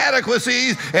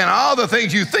inadequacies and all the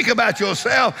things you think about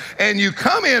yourself, and you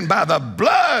come in by the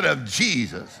blood of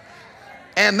Jesus.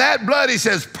 And that blood, he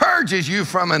says, purges you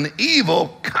from an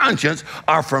evil conscience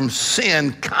or from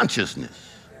sin consciousness.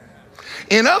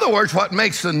 In other words, what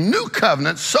makes the new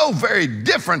covenant so very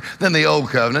different than the old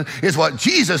covenant is what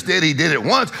Jesus did. He did it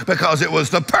once because it was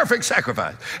the perfect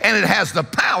sacrifice. And it has the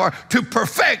power to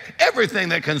perfect everything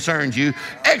that concerns you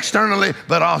externally,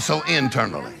 but also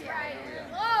internally.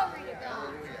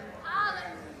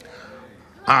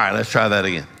 All right, let's try that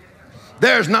again.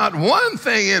 There's not one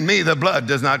thing in me the blood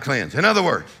does not cleanse. In other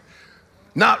words,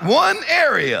 not one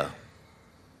area.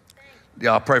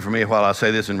 Y'all pray for me while I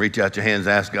say this and reach out your hands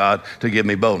and ask God to give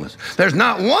me boldness. There's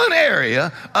not one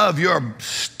area of your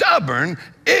stubborn,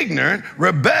 ignorant,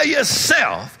 rebellious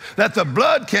self that the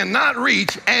blood cannot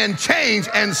reach and change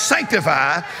and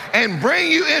sanctify and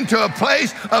bring you into a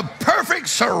place of perfect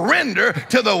surrender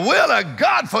to the will of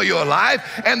God for your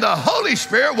life, and the Holy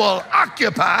Spirit will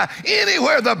occupy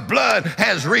anywhere the blood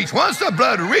has reached. Once the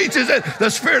blood reaches it, the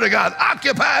Spirit of God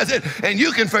occupies it, and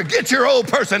you can forget your old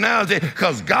personality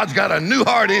because God's got a new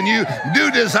heart in you,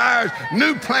 new desires,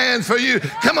 new plans for you.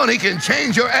 Come on, he can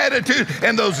change your attitude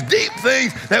and those deep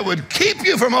things that would keep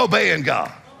you from obeying God.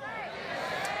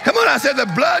 Come on, I said the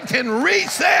blood can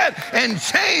reach that and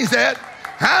change that.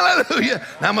 Hallelujah.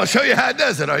 Now I'm going to show you how it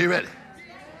does it. Are you ready?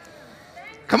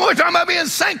 Come on, we're talking about being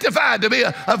sanctified to be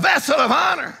a vessel of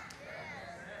honor.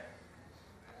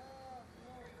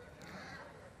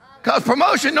 Because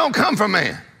promotion don't come from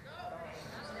man.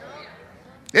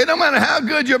 It don't matter how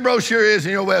good your brochure is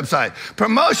and your website.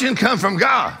 Promotion comes from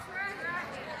God.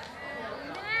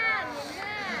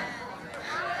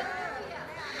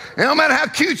 It don't matter how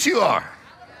cute you are,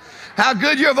 how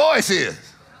good your voice is.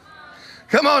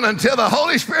 Come on, until the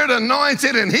Holy Spirit anoints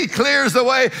it and he clears the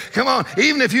way. Come on,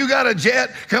 even if you got a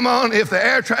jet, come on, if the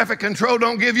air traffic control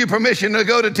don't give you permission to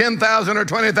go to 10,000 or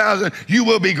 20,000, you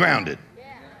will be grounded.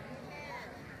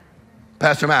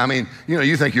 Pastor Matt, I mean, you know,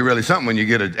 you think you're really something when you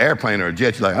get an airplane or a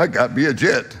jet. You're like, I got to be a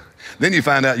jet. Then you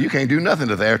find out you can't do nothing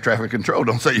to the air traffic control.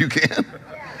 Don't say you can.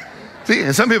 See,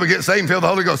 and some people get saved and feel the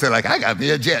Holy Ghost. They're like, I got to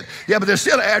be a jet. Yeah, but there's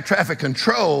still air traffic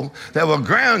control that will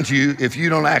ground you if you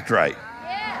don't act right.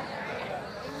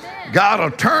 God will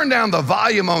turn down the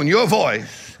volume on your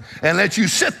voice and let you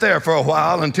sit there for a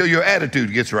while until your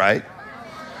attitude gets right.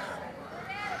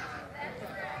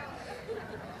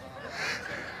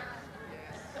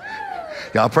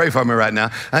 Y'all pray for me right now.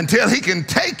 Until he can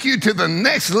take you to the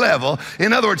next level.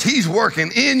 In other words, he's working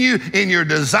in you, in your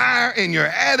desire, in your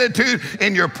attitude,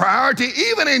 in your priority,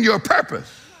 even in your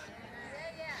purpose.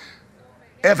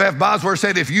 F.F. Bosworth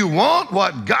said, if you want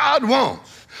what God wants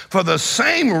for the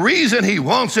same reason he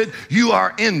wants it, you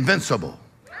are invincible.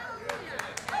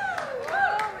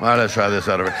 All right, let's try this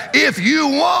out of it. If you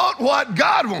want what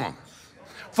God wants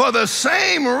for the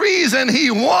same reason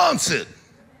he wants it.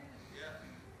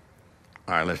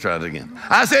 All right, let's try it again.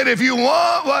 I said, if you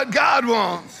want what God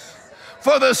wants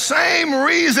for the same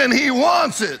reason he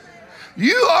wants it,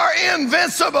 you are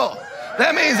invincible.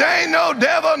 That means there ain't no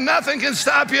devil, nothing can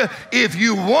stop you if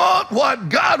you want what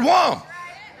God wants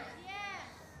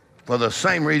for the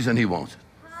same reason he wants it.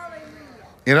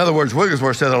 In other words,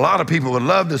 Wigglesworth said a lot of people would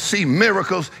love to see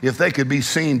miracles if they could be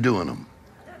seen doing them.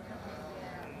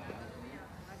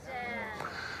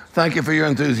 Thank you for your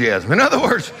enthusiasm. In other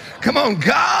words, come on,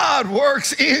 God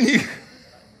works in you.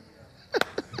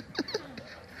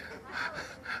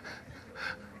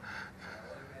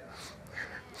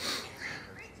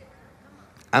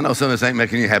 I know some of this ain't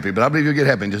making you happy, but I believe you'll get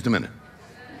happy in just a minute.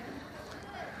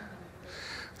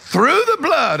 Through the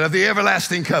blood of the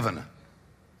everlasting covenant,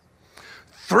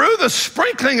 through the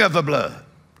sprinkling of the blood,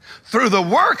 through the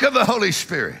work of the Holy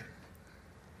Spirit,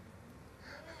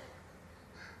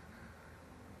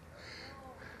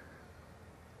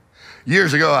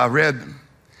 years ago, I read an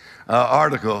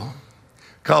article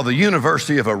called The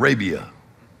University of Arabia.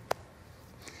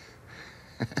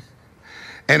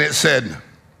 And it said,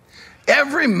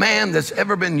 every man that's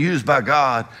ever been used by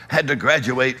God had to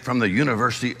graduate from the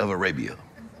University of Arabia.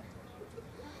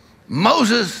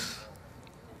 Moses,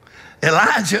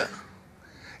 Elijah,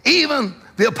 even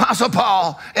the Apostle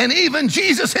Paul, and even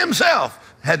Jesus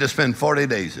himself had to spend 40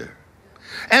 days there.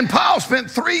 And Paul spent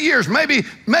 3 years, maybe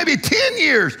 10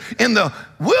 years in the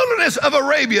wilderness of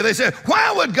Arabia. They said,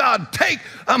 why would God take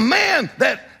a man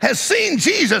that has seen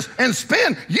Jesus and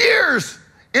spend years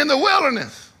in the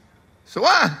wilderness? So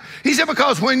why? He said,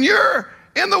 because when you're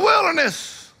in the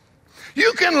wilderness,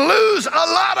 you can lose a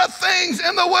lot of things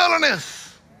in the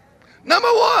wilderness. Number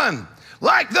one,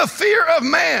 like the fear of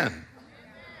man.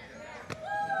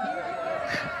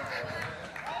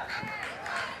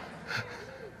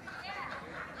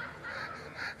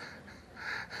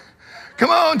 Come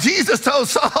on, Jesus told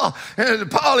Saul and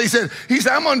Paul, he said,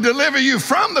 I'm going to deliver you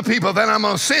from the people, then I'm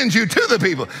going to send you to the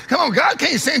people. Come on, God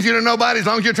can't send you to nobody as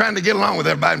long as you're trying to get along with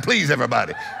everybody and please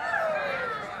everybody.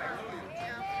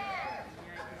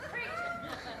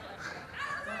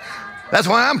 That's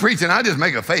why I'm preaching. I just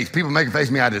make a face. People make a face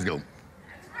at me, I just go.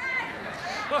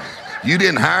 You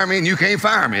didn't hire me and you can't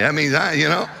fire me. That means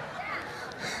I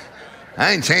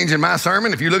ain't changing my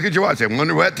sermon. If you look at your watch, I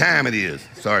wonder what time it is.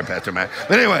 Sorry, Pastor Matt.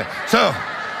 But anyway, so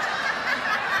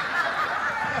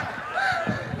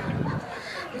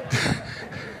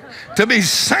to be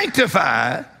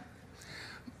sanctified,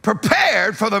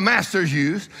 prepared for the master's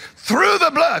use through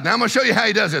the blood. Now I'm going to show you how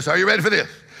he does this. Are you ready for this?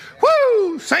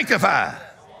 Woo! Sanctified.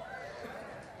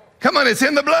 Come on, it's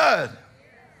in the blood.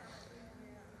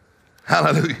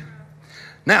 Hallelujah.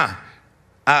 Now,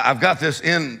 I've got this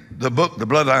in the book, The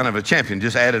Bloodline of a Champion,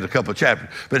 just added a couple chapters.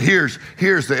 But here's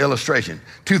the illustration.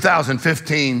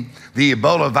 2015, the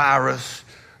Ebola virus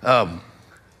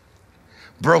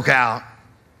broke out.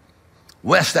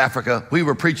 West Africa, we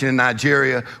were preaching in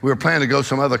Nigeria. We were planning to go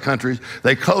some other countries.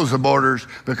 They closed the borders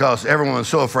because everyone was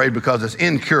so afraid because it's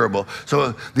incurable.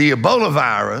 So the Ebola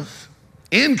virus,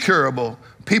 incurable,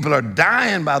 people are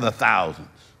dying by the thousands.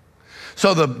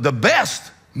 So the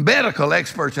best medical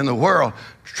experts in the world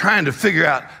trying to figure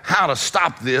out how to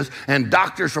stop this, and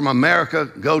doctors from America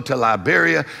go to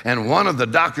Liberia, and one of the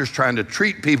doctors trying to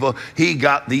treat people, he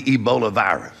got the Ebola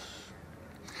virus.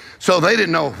 So they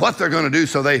didn't know what they're going to do,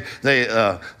 so they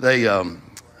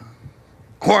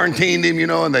quarantined him,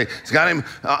 and they got him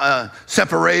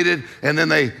separated, and then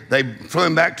they flew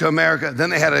him back to America. Then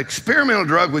they had an experimental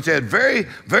drug which they had very,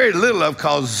 very little of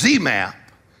called ZMapp,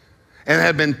 and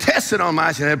had been tested on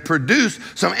mice and had produced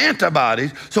some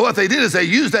antibodies. So what they did is they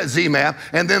used that ZMapp,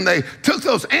 and then they took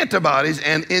those antibodies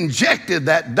and injected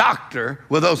that doctor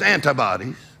with those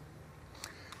antibodies,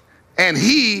 and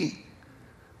he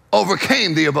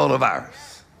overcame the Ebola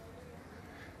virus.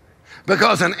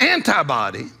 Because an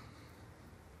antibody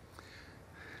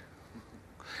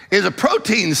is a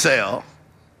protein cell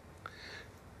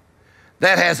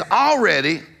that has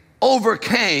already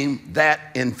overcame that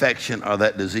infection or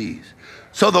that disease.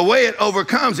 So the way it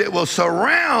overcomes, it will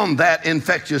surround that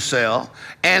infectious cell,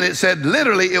 and it said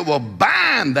literally it will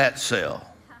bind that cell.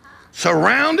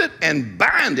 Surround it and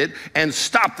bind it and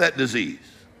stop that disease.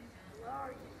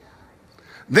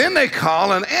 Then they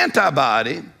call an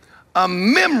antibody a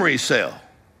memory cell.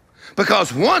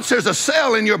 Because once there's a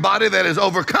cell in your body that has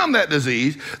overcome that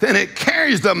disease, then it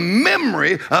carries the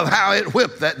memory of how it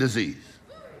whipped that disease.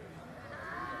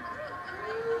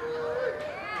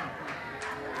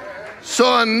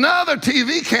 So another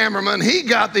TV cameraman, he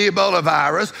got the Ebola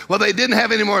virus. Well, they didn't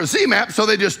have any more ZMapp, so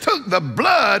they just took the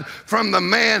blood from the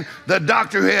man, the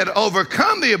doctor who had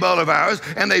overcome the Ebola virus,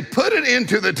 and they put it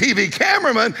into the TV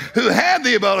cameraman who had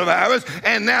the Ebola virus,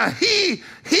 and now he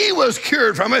was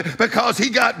cured from it because he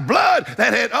got blood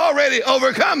that had already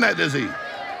overcome that disease.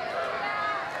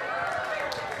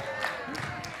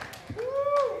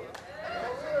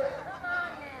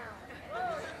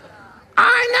 All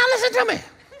right, now listen to me.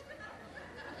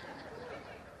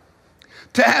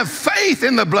 To have faith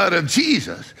in the blood of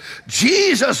Jesus,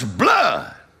 Jesus'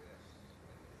 blood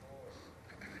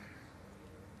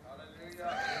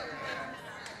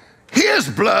His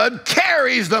blood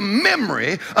carries the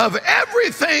memory of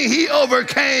everything He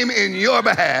overcame in your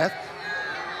behalf,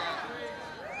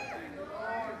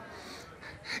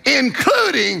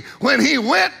 including when He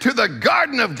went to the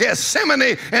Garden of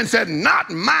Gethsemane and said, "Not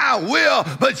my will,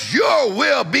 but your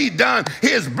will be done."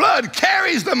 His blood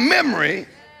carries the memory.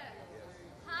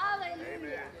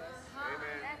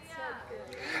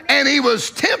 And He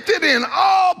was tempted in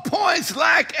all points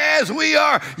like as we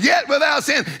are, yet without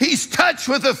sin. He's touched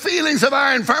with the feelings of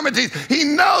our infirmities. He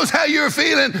knows how you're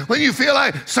feeling when you feel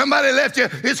like somebody left you,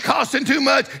 it's costing too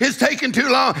much, it's taking too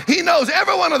long. He knows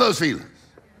every one of those feelings.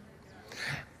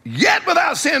 Yet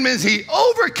without sin means He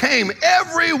overcame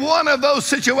every one of those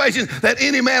situations that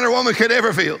any man or woman could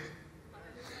ever feel.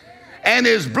 And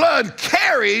His blood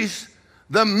carries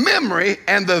the memory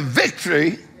and the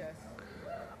victory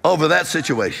over that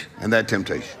situation and that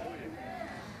temptation.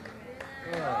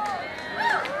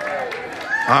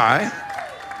 All right.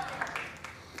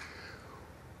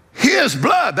 His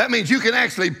blood, that means you can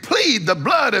actually plead the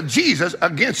blood of Jesus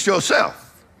against yourself.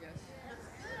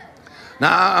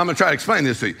 Now, I'm going to try to explain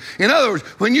this to you. In other words,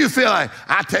 when you feel like,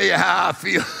 I tell you how I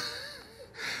feel,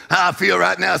 how I feel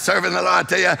right now serving the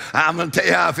Lord, I'm going to tell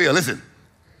you how I feel. Listen,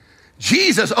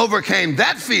 Jesus overcame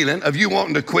that feeling of you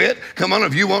wanting to quit, come on,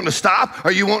 of you wanting to stop,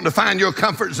 or you wanting to find your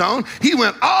comfort zone. He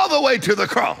went all the way to the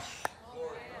cross.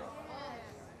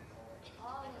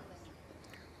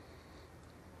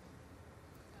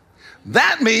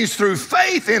 That means through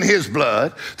faith in his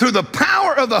blood, through the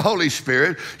power of the Holy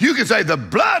Spirit, you can say the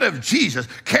blood of Jesus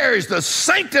carries the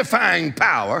sanctifying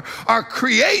power or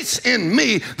creates in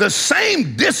me the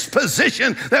same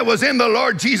disposition that was in the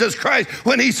Lord Jesus Christ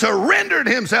when he surrendered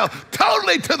himself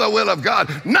totally to the will of God.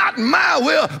 Not my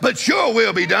will, but your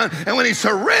will be done. And when he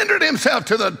surrendered himself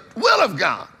to the will of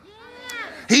God,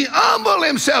 he humbled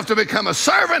himself to become a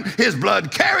servant. His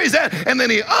blood carries that. And then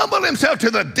he humbled himself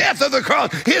to the death of the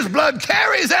cross. His blood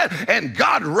carries that. And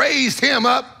God raised him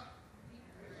up.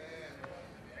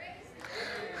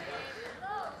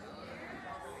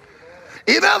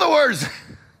 In other words,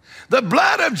 the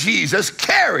blood of Jesus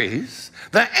carries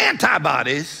the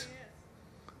antibodies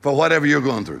for whatever you're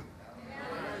going through.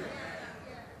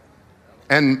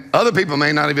 And other people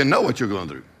may not even know what you're going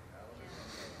through,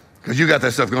 because you got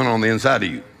that stuff going on the inside of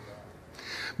you.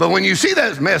 But when you see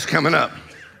that mess coming up,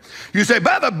 you say,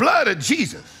 by the blood of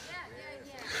Jesus,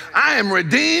 I am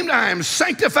redeemed, I am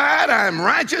sanctified, I am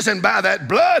righteous, and by that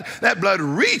blood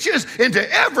reaches into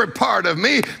every part of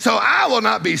me, so I will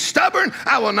not be stubborn,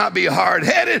 I will not be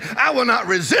hard-headed, I will not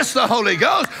resist the Holy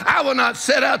Ghost, I will not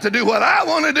set out to do what I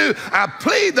want to do. I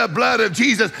plead the blood of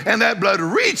Jesus, and that blood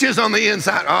reaches on the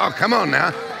inside. Oh, come on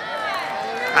now.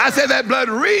 I said that blood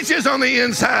reaches on the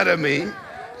inside of me,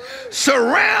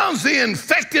 surrounds the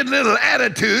infected little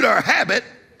attitude or habit.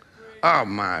 Oh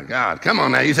my God, come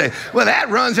on now. You say, well, that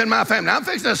runs in my family. I'm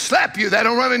fixing to slap you. That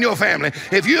don't run in your family.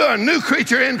 If you're a new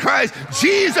creature in Christ,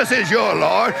 Jesus is your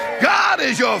Lord. God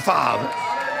is your Father.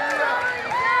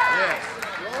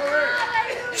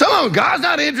 Some of God's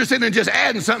not interested in just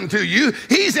adding something to you.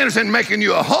 He's interested in making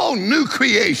you a whole new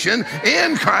creation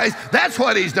in Christ. That's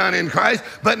what he's done in Christ.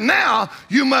 But now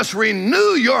you must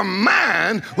renew your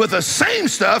mind with the same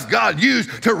stuff God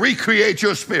used to recreate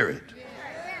your spirit.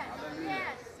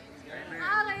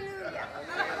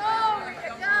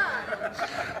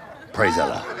 Praise the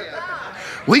Lord.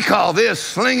 We call this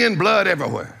slinging blood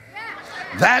everywhere.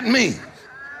 That means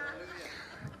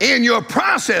in your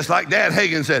process, like Dad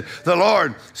Hagin said, the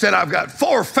Lord said, I've got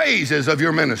 4 phases of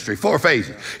your ministry, 4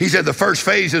 phases. He said the first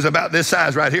phase is about this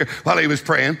size right here while he was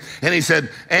praying. And he said,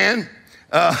 and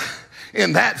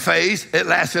in that phase, it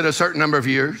lasted a certain number of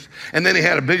years. And then he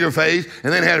had a bigger phase,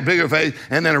 and then he had a bigger phase,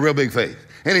 and then a real big phase.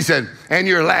 And he said, and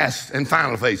your last and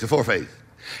final phase, the 4th phase.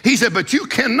 He said, but you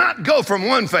cannot go from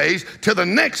one phase to the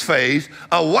next phase,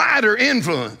 a wider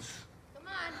influence,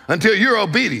 until you're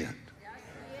obedient.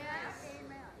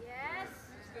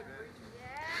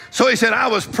 So he said, I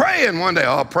was praying one day.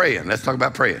 Oh, praying. Let's talk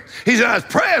about praying. He said, I was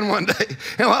praying one day.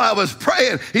 And while I was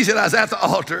praying, he said, I was at the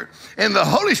altar. And the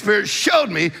Holy Spirit showed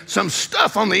me some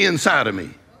stuff on the inside of me.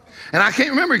 And I can't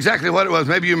remember exactly what it was.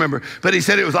 Maybe you remember. But he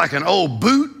said it was like an old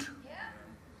boot,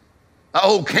 an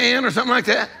old can or something like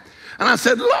that. And I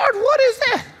said, Lord, what is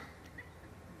that?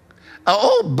 An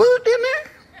old boot in there?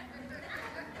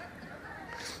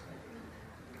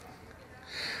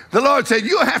 The Lord said,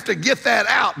 you'll have to get that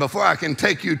out before I can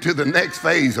take you to the next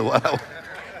phase of what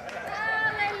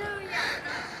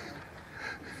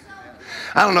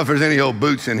I don't know if there's any old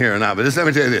boots in here or not, but just let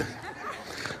me tell you this.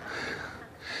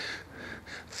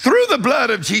 Through the blood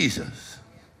of Jesus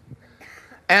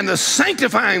and the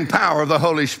sanctifying power of the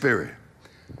Holy Spirit.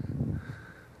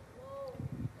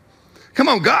 Come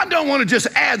on, God don't want to just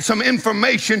add some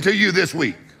information to you this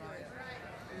week.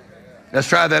 Let's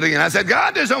try that again. I said,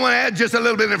 God doesn't want to add just a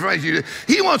little bit of information to you.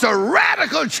 He wants a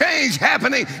radical change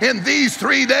happening in these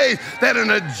 3 days, that an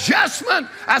adjustment,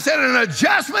 I said an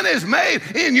adjustment is made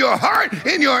in your heart,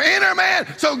 in your inner man,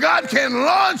 so God can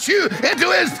launch you into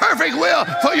his perfect will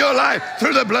for your life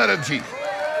through the blood of Jesus.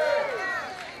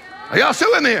 Are y'all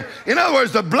still in there? In other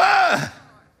words, the blood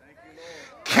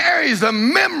carries the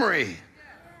memory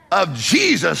of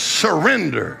Jesus'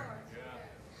 surrender.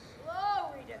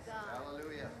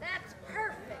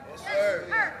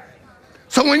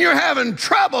 So when you're having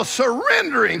trouble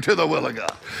surrendering to the will of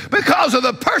God because of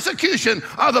the persecution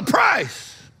or the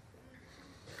price,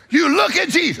 you look at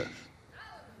Jesus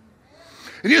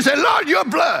and you say, Lord, your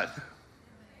blood.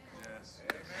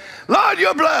 Lord,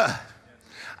 your blood.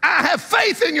 I have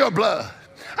faith in your blood.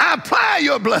 I apply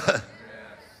your blood.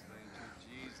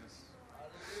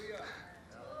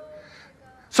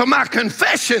 So my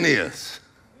confession is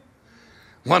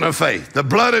one of faith. The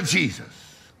blood of Jesus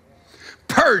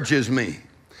purges me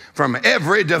from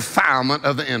every defilement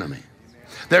of the enemy.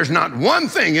 There's not one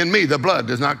thing in me the blood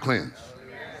does not cleanse.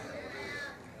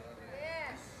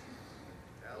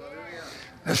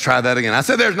 Let's try that again. I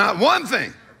said there's not one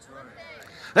thing.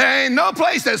 There ain't no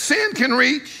place that sin can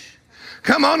reach.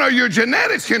 Come on, or your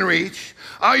genetics can reach,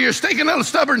 or your stinking little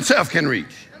stubborn self can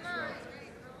reach.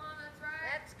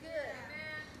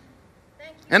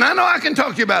 And I know I can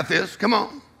talk to you about this. Come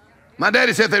on. My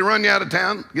daddy said if they run you out of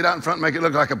town, get out in front and make it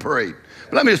look like a parade.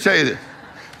 But let me just tell you this.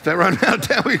 If they run you out of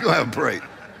town, we're going to have a parade.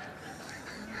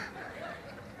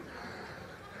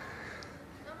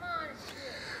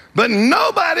 But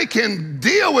nobody can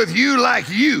deal with you like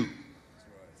you.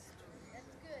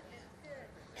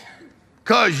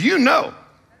 Because you know.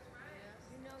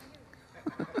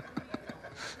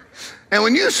 And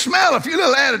when you smell a few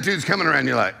little attitudes coming around,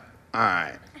 you're like, all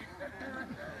right.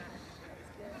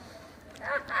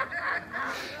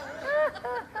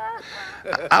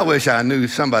 I wish I knew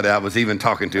somebody I was even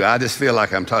talking to. I just feel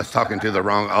like I'm talking to the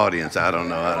wrong audience. I don't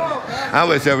know. I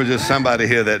wish there was just somebody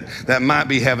here that might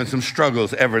be having some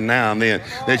struggles every now and then,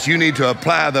 that you need to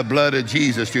apply the blood of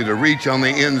Jesus to reach on the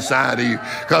inside of you.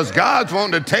 Because God's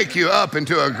wanting to take you up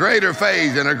into a greater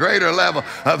phase and a greater level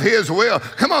of his will.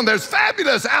 Come on, there's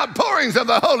fabulous outpourings of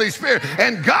the Holy Spirit,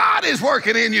 and God is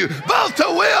working in you both to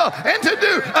will and to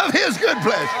do of his good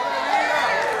pleasure.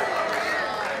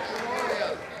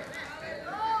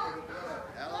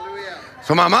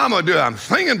 So my mama would do it. I'm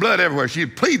slinging blood everywhere.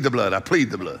 She'd plead the blood. I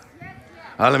plead the blood.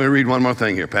 Let me read one more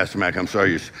thing here, Pastor Mac. I'm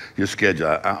sorry, your schedule.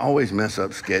 I always mess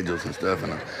up schedules and stuff,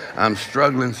 and I'm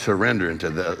struggling surrendering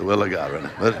to the will of God right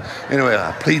now. But anyway,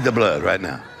 I plead the blood right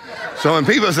now. So when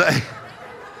people say,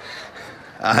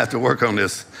 I have to work on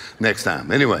this next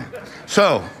time. Anyway,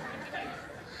 so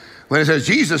when it says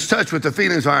Jesus touched with the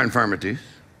feelings of our infirmities,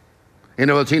 in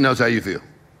other words, he knows how you feel.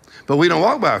 But we don't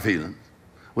walk by our feelings.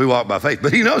 We walk by faith,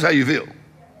 but he knows how you feel.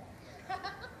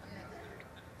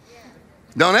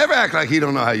 Don't ever act like he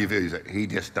don't know how you feel. He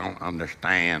just don't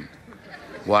understand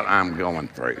what I'm going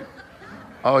through.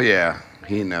 Oh yeah,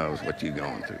 he knows what you're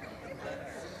going through.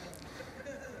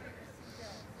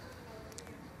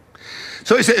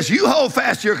 So he says, you hold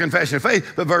fast to your confession of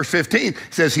faith, but verse 15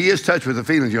 says he is touched with the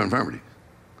feelings of your infirmity.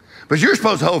 But you're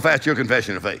supposed to hold fast to your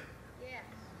confession of faith.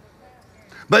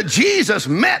 But Jesus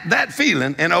met that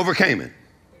feeling and overcame it.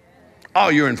 All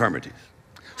your infirmities.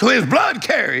 So his blood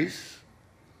carries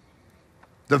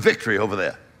the victory over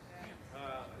that.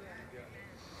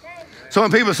 So when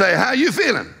people say, how are you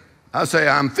feeling? I say,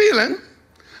 I'm feeling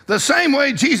the same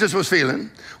way Jesus was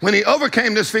feeling when he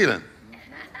overcame this feeling.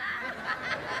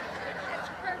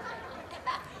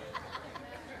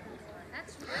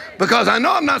 Because I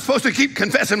know I'm not supposed to keep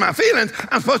confessing my feelings.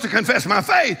 I'm supposed to confess my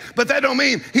faith, but that don't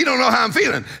mean he don't know how I'm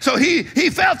feeling. So he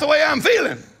felt the way I'm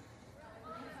feeling.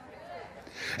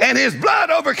 And his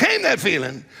blood overcame that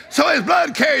feeling. So his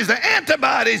blood carries the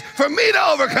antibodies for me to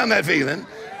overcome that feeling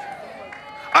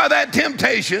or that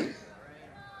temptation.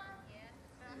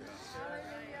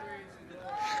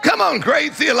 Come on,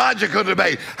 great theological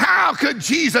debate. How could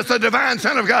Jesus, the divine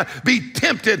Son of God, be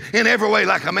tempted in every way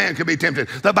like a man could be tempted?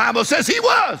 The Bible says he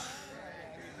was.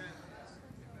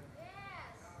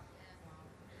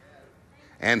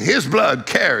 And his blood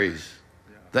carries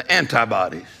the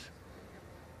antibodies.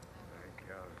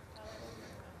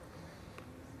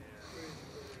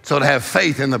 So to have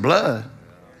faith in the blood,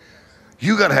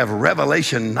 you got to have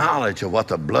revelation knowledge of what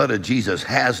the blood of Jesus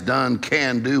has done,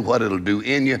 can do, what it'll do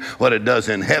in you, what it does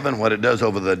in heaven, what it does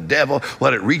over the devil,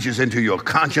 what it reaches into your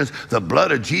conscience. The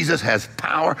blood of Jesus has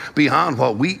power beyond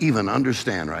what we even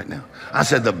understand right now. I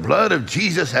said the blood of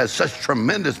Jesus has such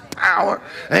tremendous power.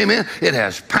 Amen. It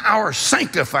has power,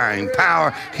 sanctifying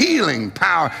power, healing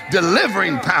power,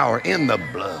 delivering power in the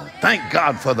blood. Thank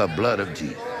God for the blood of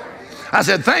Jesus. I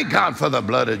said, thank God for the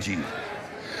blood of Jesus.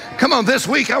 Come on, this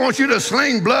week I want you to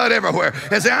sling blood everywhere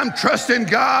and say, I'm trusting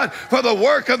God for the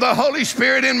work of the Holy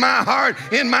Spirit in my heart,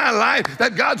 in my life,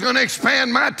 that God's going to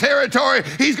expand my territory.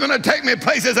 He's going to take me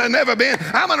places I've never been.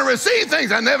 I'm going to receive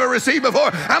things I never received before.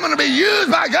 I'm going to be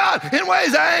used by God in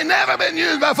ways I ain't never been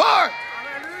used before.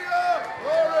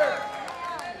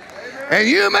 And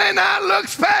you may not look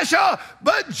special,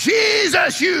 but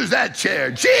Jesus used that chair.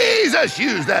 Jesus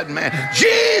used that man.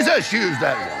 Jesus used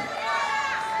that woman.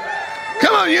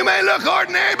 Come on, you may look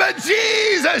ordinary, but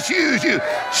Jesus used you.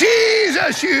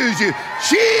 Jesus used you.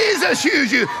 Jesus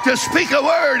used you to speak a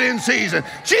word in season.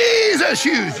 Jesus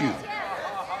used you.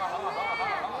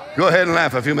 Go ahead and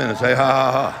laugh a few minutes. Say, ha,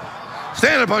 ha, ha.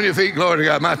 Stand up on your feet. Glory to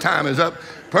God. My time is up.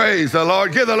 Praise the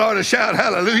Lord. Give the Lord a shout.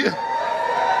 Hallelujah.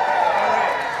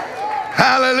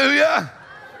 Hallelujah.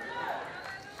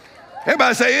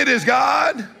 Everybody say, it is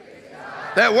God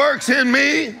that works in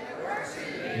me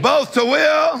both to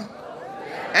will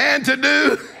and to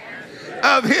do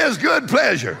of his good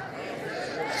pleasure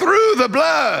through the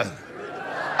blood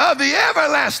of the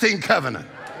everlasting covenant.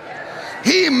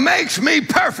 He makes me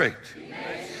perfect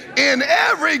in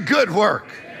every good work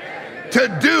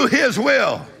to do his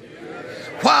will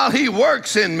while he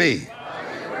works in me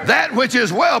that which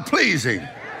is well-pleasing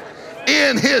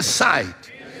in his sight.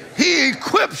 He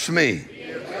equips me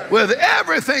with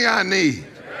everything I need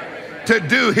to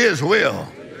do his will.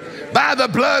 By the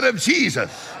blood of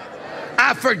Jesus,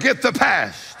 I forget the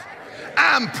past.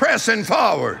 I'm pressing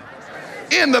forward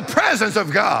in the presence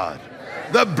of God.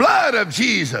 The blood of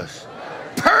Jesus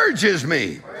purges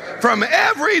me from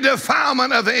every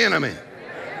defilement of the enemy.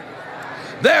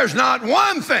 There's not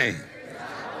one thing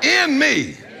in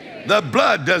me the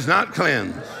blood does not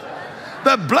cleanse.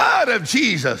 The blood of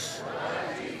Jesus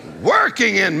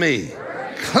working in me,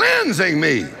 cleansing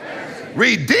me,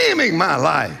 redeeming my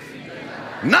life.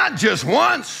 Not just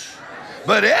once,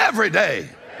 but every day.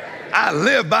 I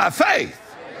live by faith.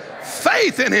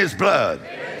 Faith in his blood.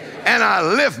 And I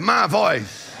lift my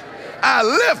voice. I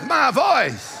lift my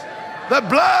voice. The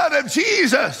blood of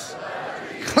Jesus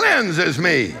cleanses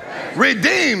me,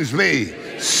 redeems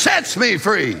me, sets me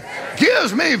free,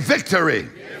 gives me victory.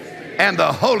 And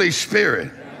the Holy Spirit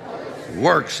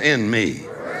works in me.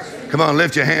 Come on,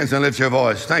 lift your hands and lift your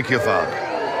voice. Thank you,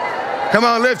 Father. Come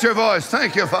on, lift your voice.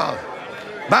 Thank you, Father.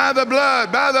 By the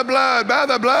blood, by the blood, by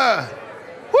the blood.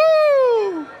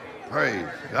 Woo! Praise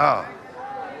God.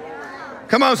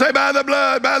 Come on, say by the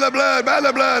blood, by the blood, by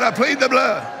the blood. I plead the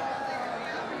blood.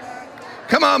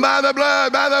 Come on, by the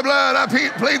blood, I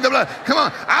plead the blood. Come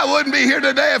on, I wouldn't be here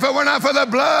today if it were not for the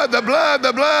blood, the blood,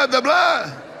 the blood, the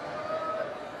blood.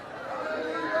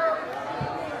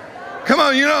 Come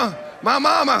on, you know, my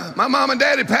mom and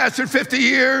daddy pastored 50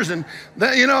 years and,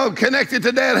 you know, connected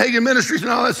to Dad Hagin Ministries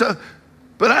and all that stuff.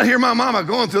 But I hear my mama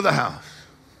going through the house.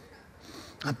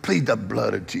 I plead the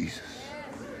blood of Jesus.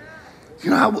 You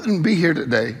know, I wouldn't be here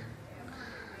today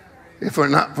if it were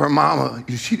not for Mama.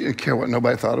 She didn't care what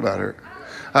nobody thought about her.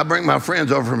 I bring my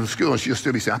friends over from school and she'll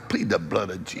still be saying, I plead the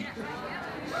blood of Jesus.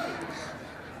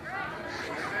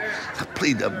 I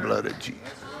plead the blood of Jesus.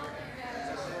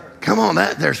 Come on,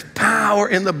 there's power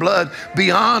in the blood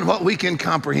beyond what we can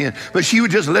comprehend. But she would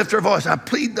just lift her voice. I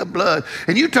plead the blood.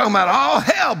 And you talking about all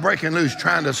hell breaking loose,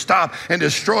 trying to stop and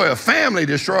destroy a family,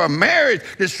 destroy a marriage,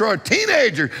 destroy a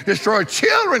teenager, destroy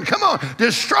children. Come on,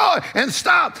 destroy and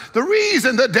stop. The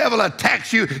reason the devil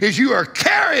attacks you is you are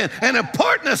carrying an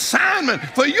important assignment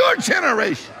for your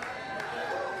generation.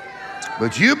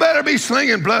 But you better be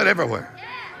slinging blood everywhere.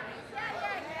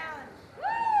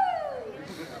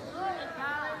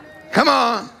 Come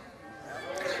on.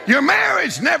 Your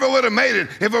marriage never would have made it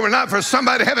if it were not for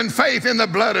somebody having faith in the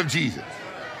blood of Jesus.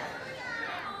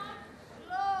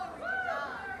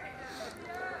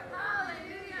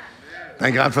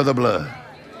 Thank God for the blood.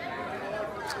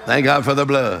 Thank God for the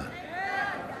blood.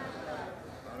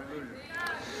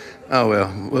 Oh,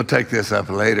 well, we'll take this up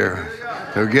later.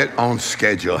 So get on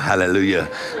schedule. Hallelujah.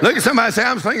 Look at somebody and say,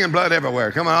 I'm slinging blood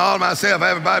everywhere. Come on, all myself,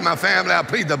 everybody in my family, I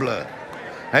plead the blood.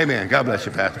 Amen. God bless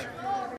you, Pastor.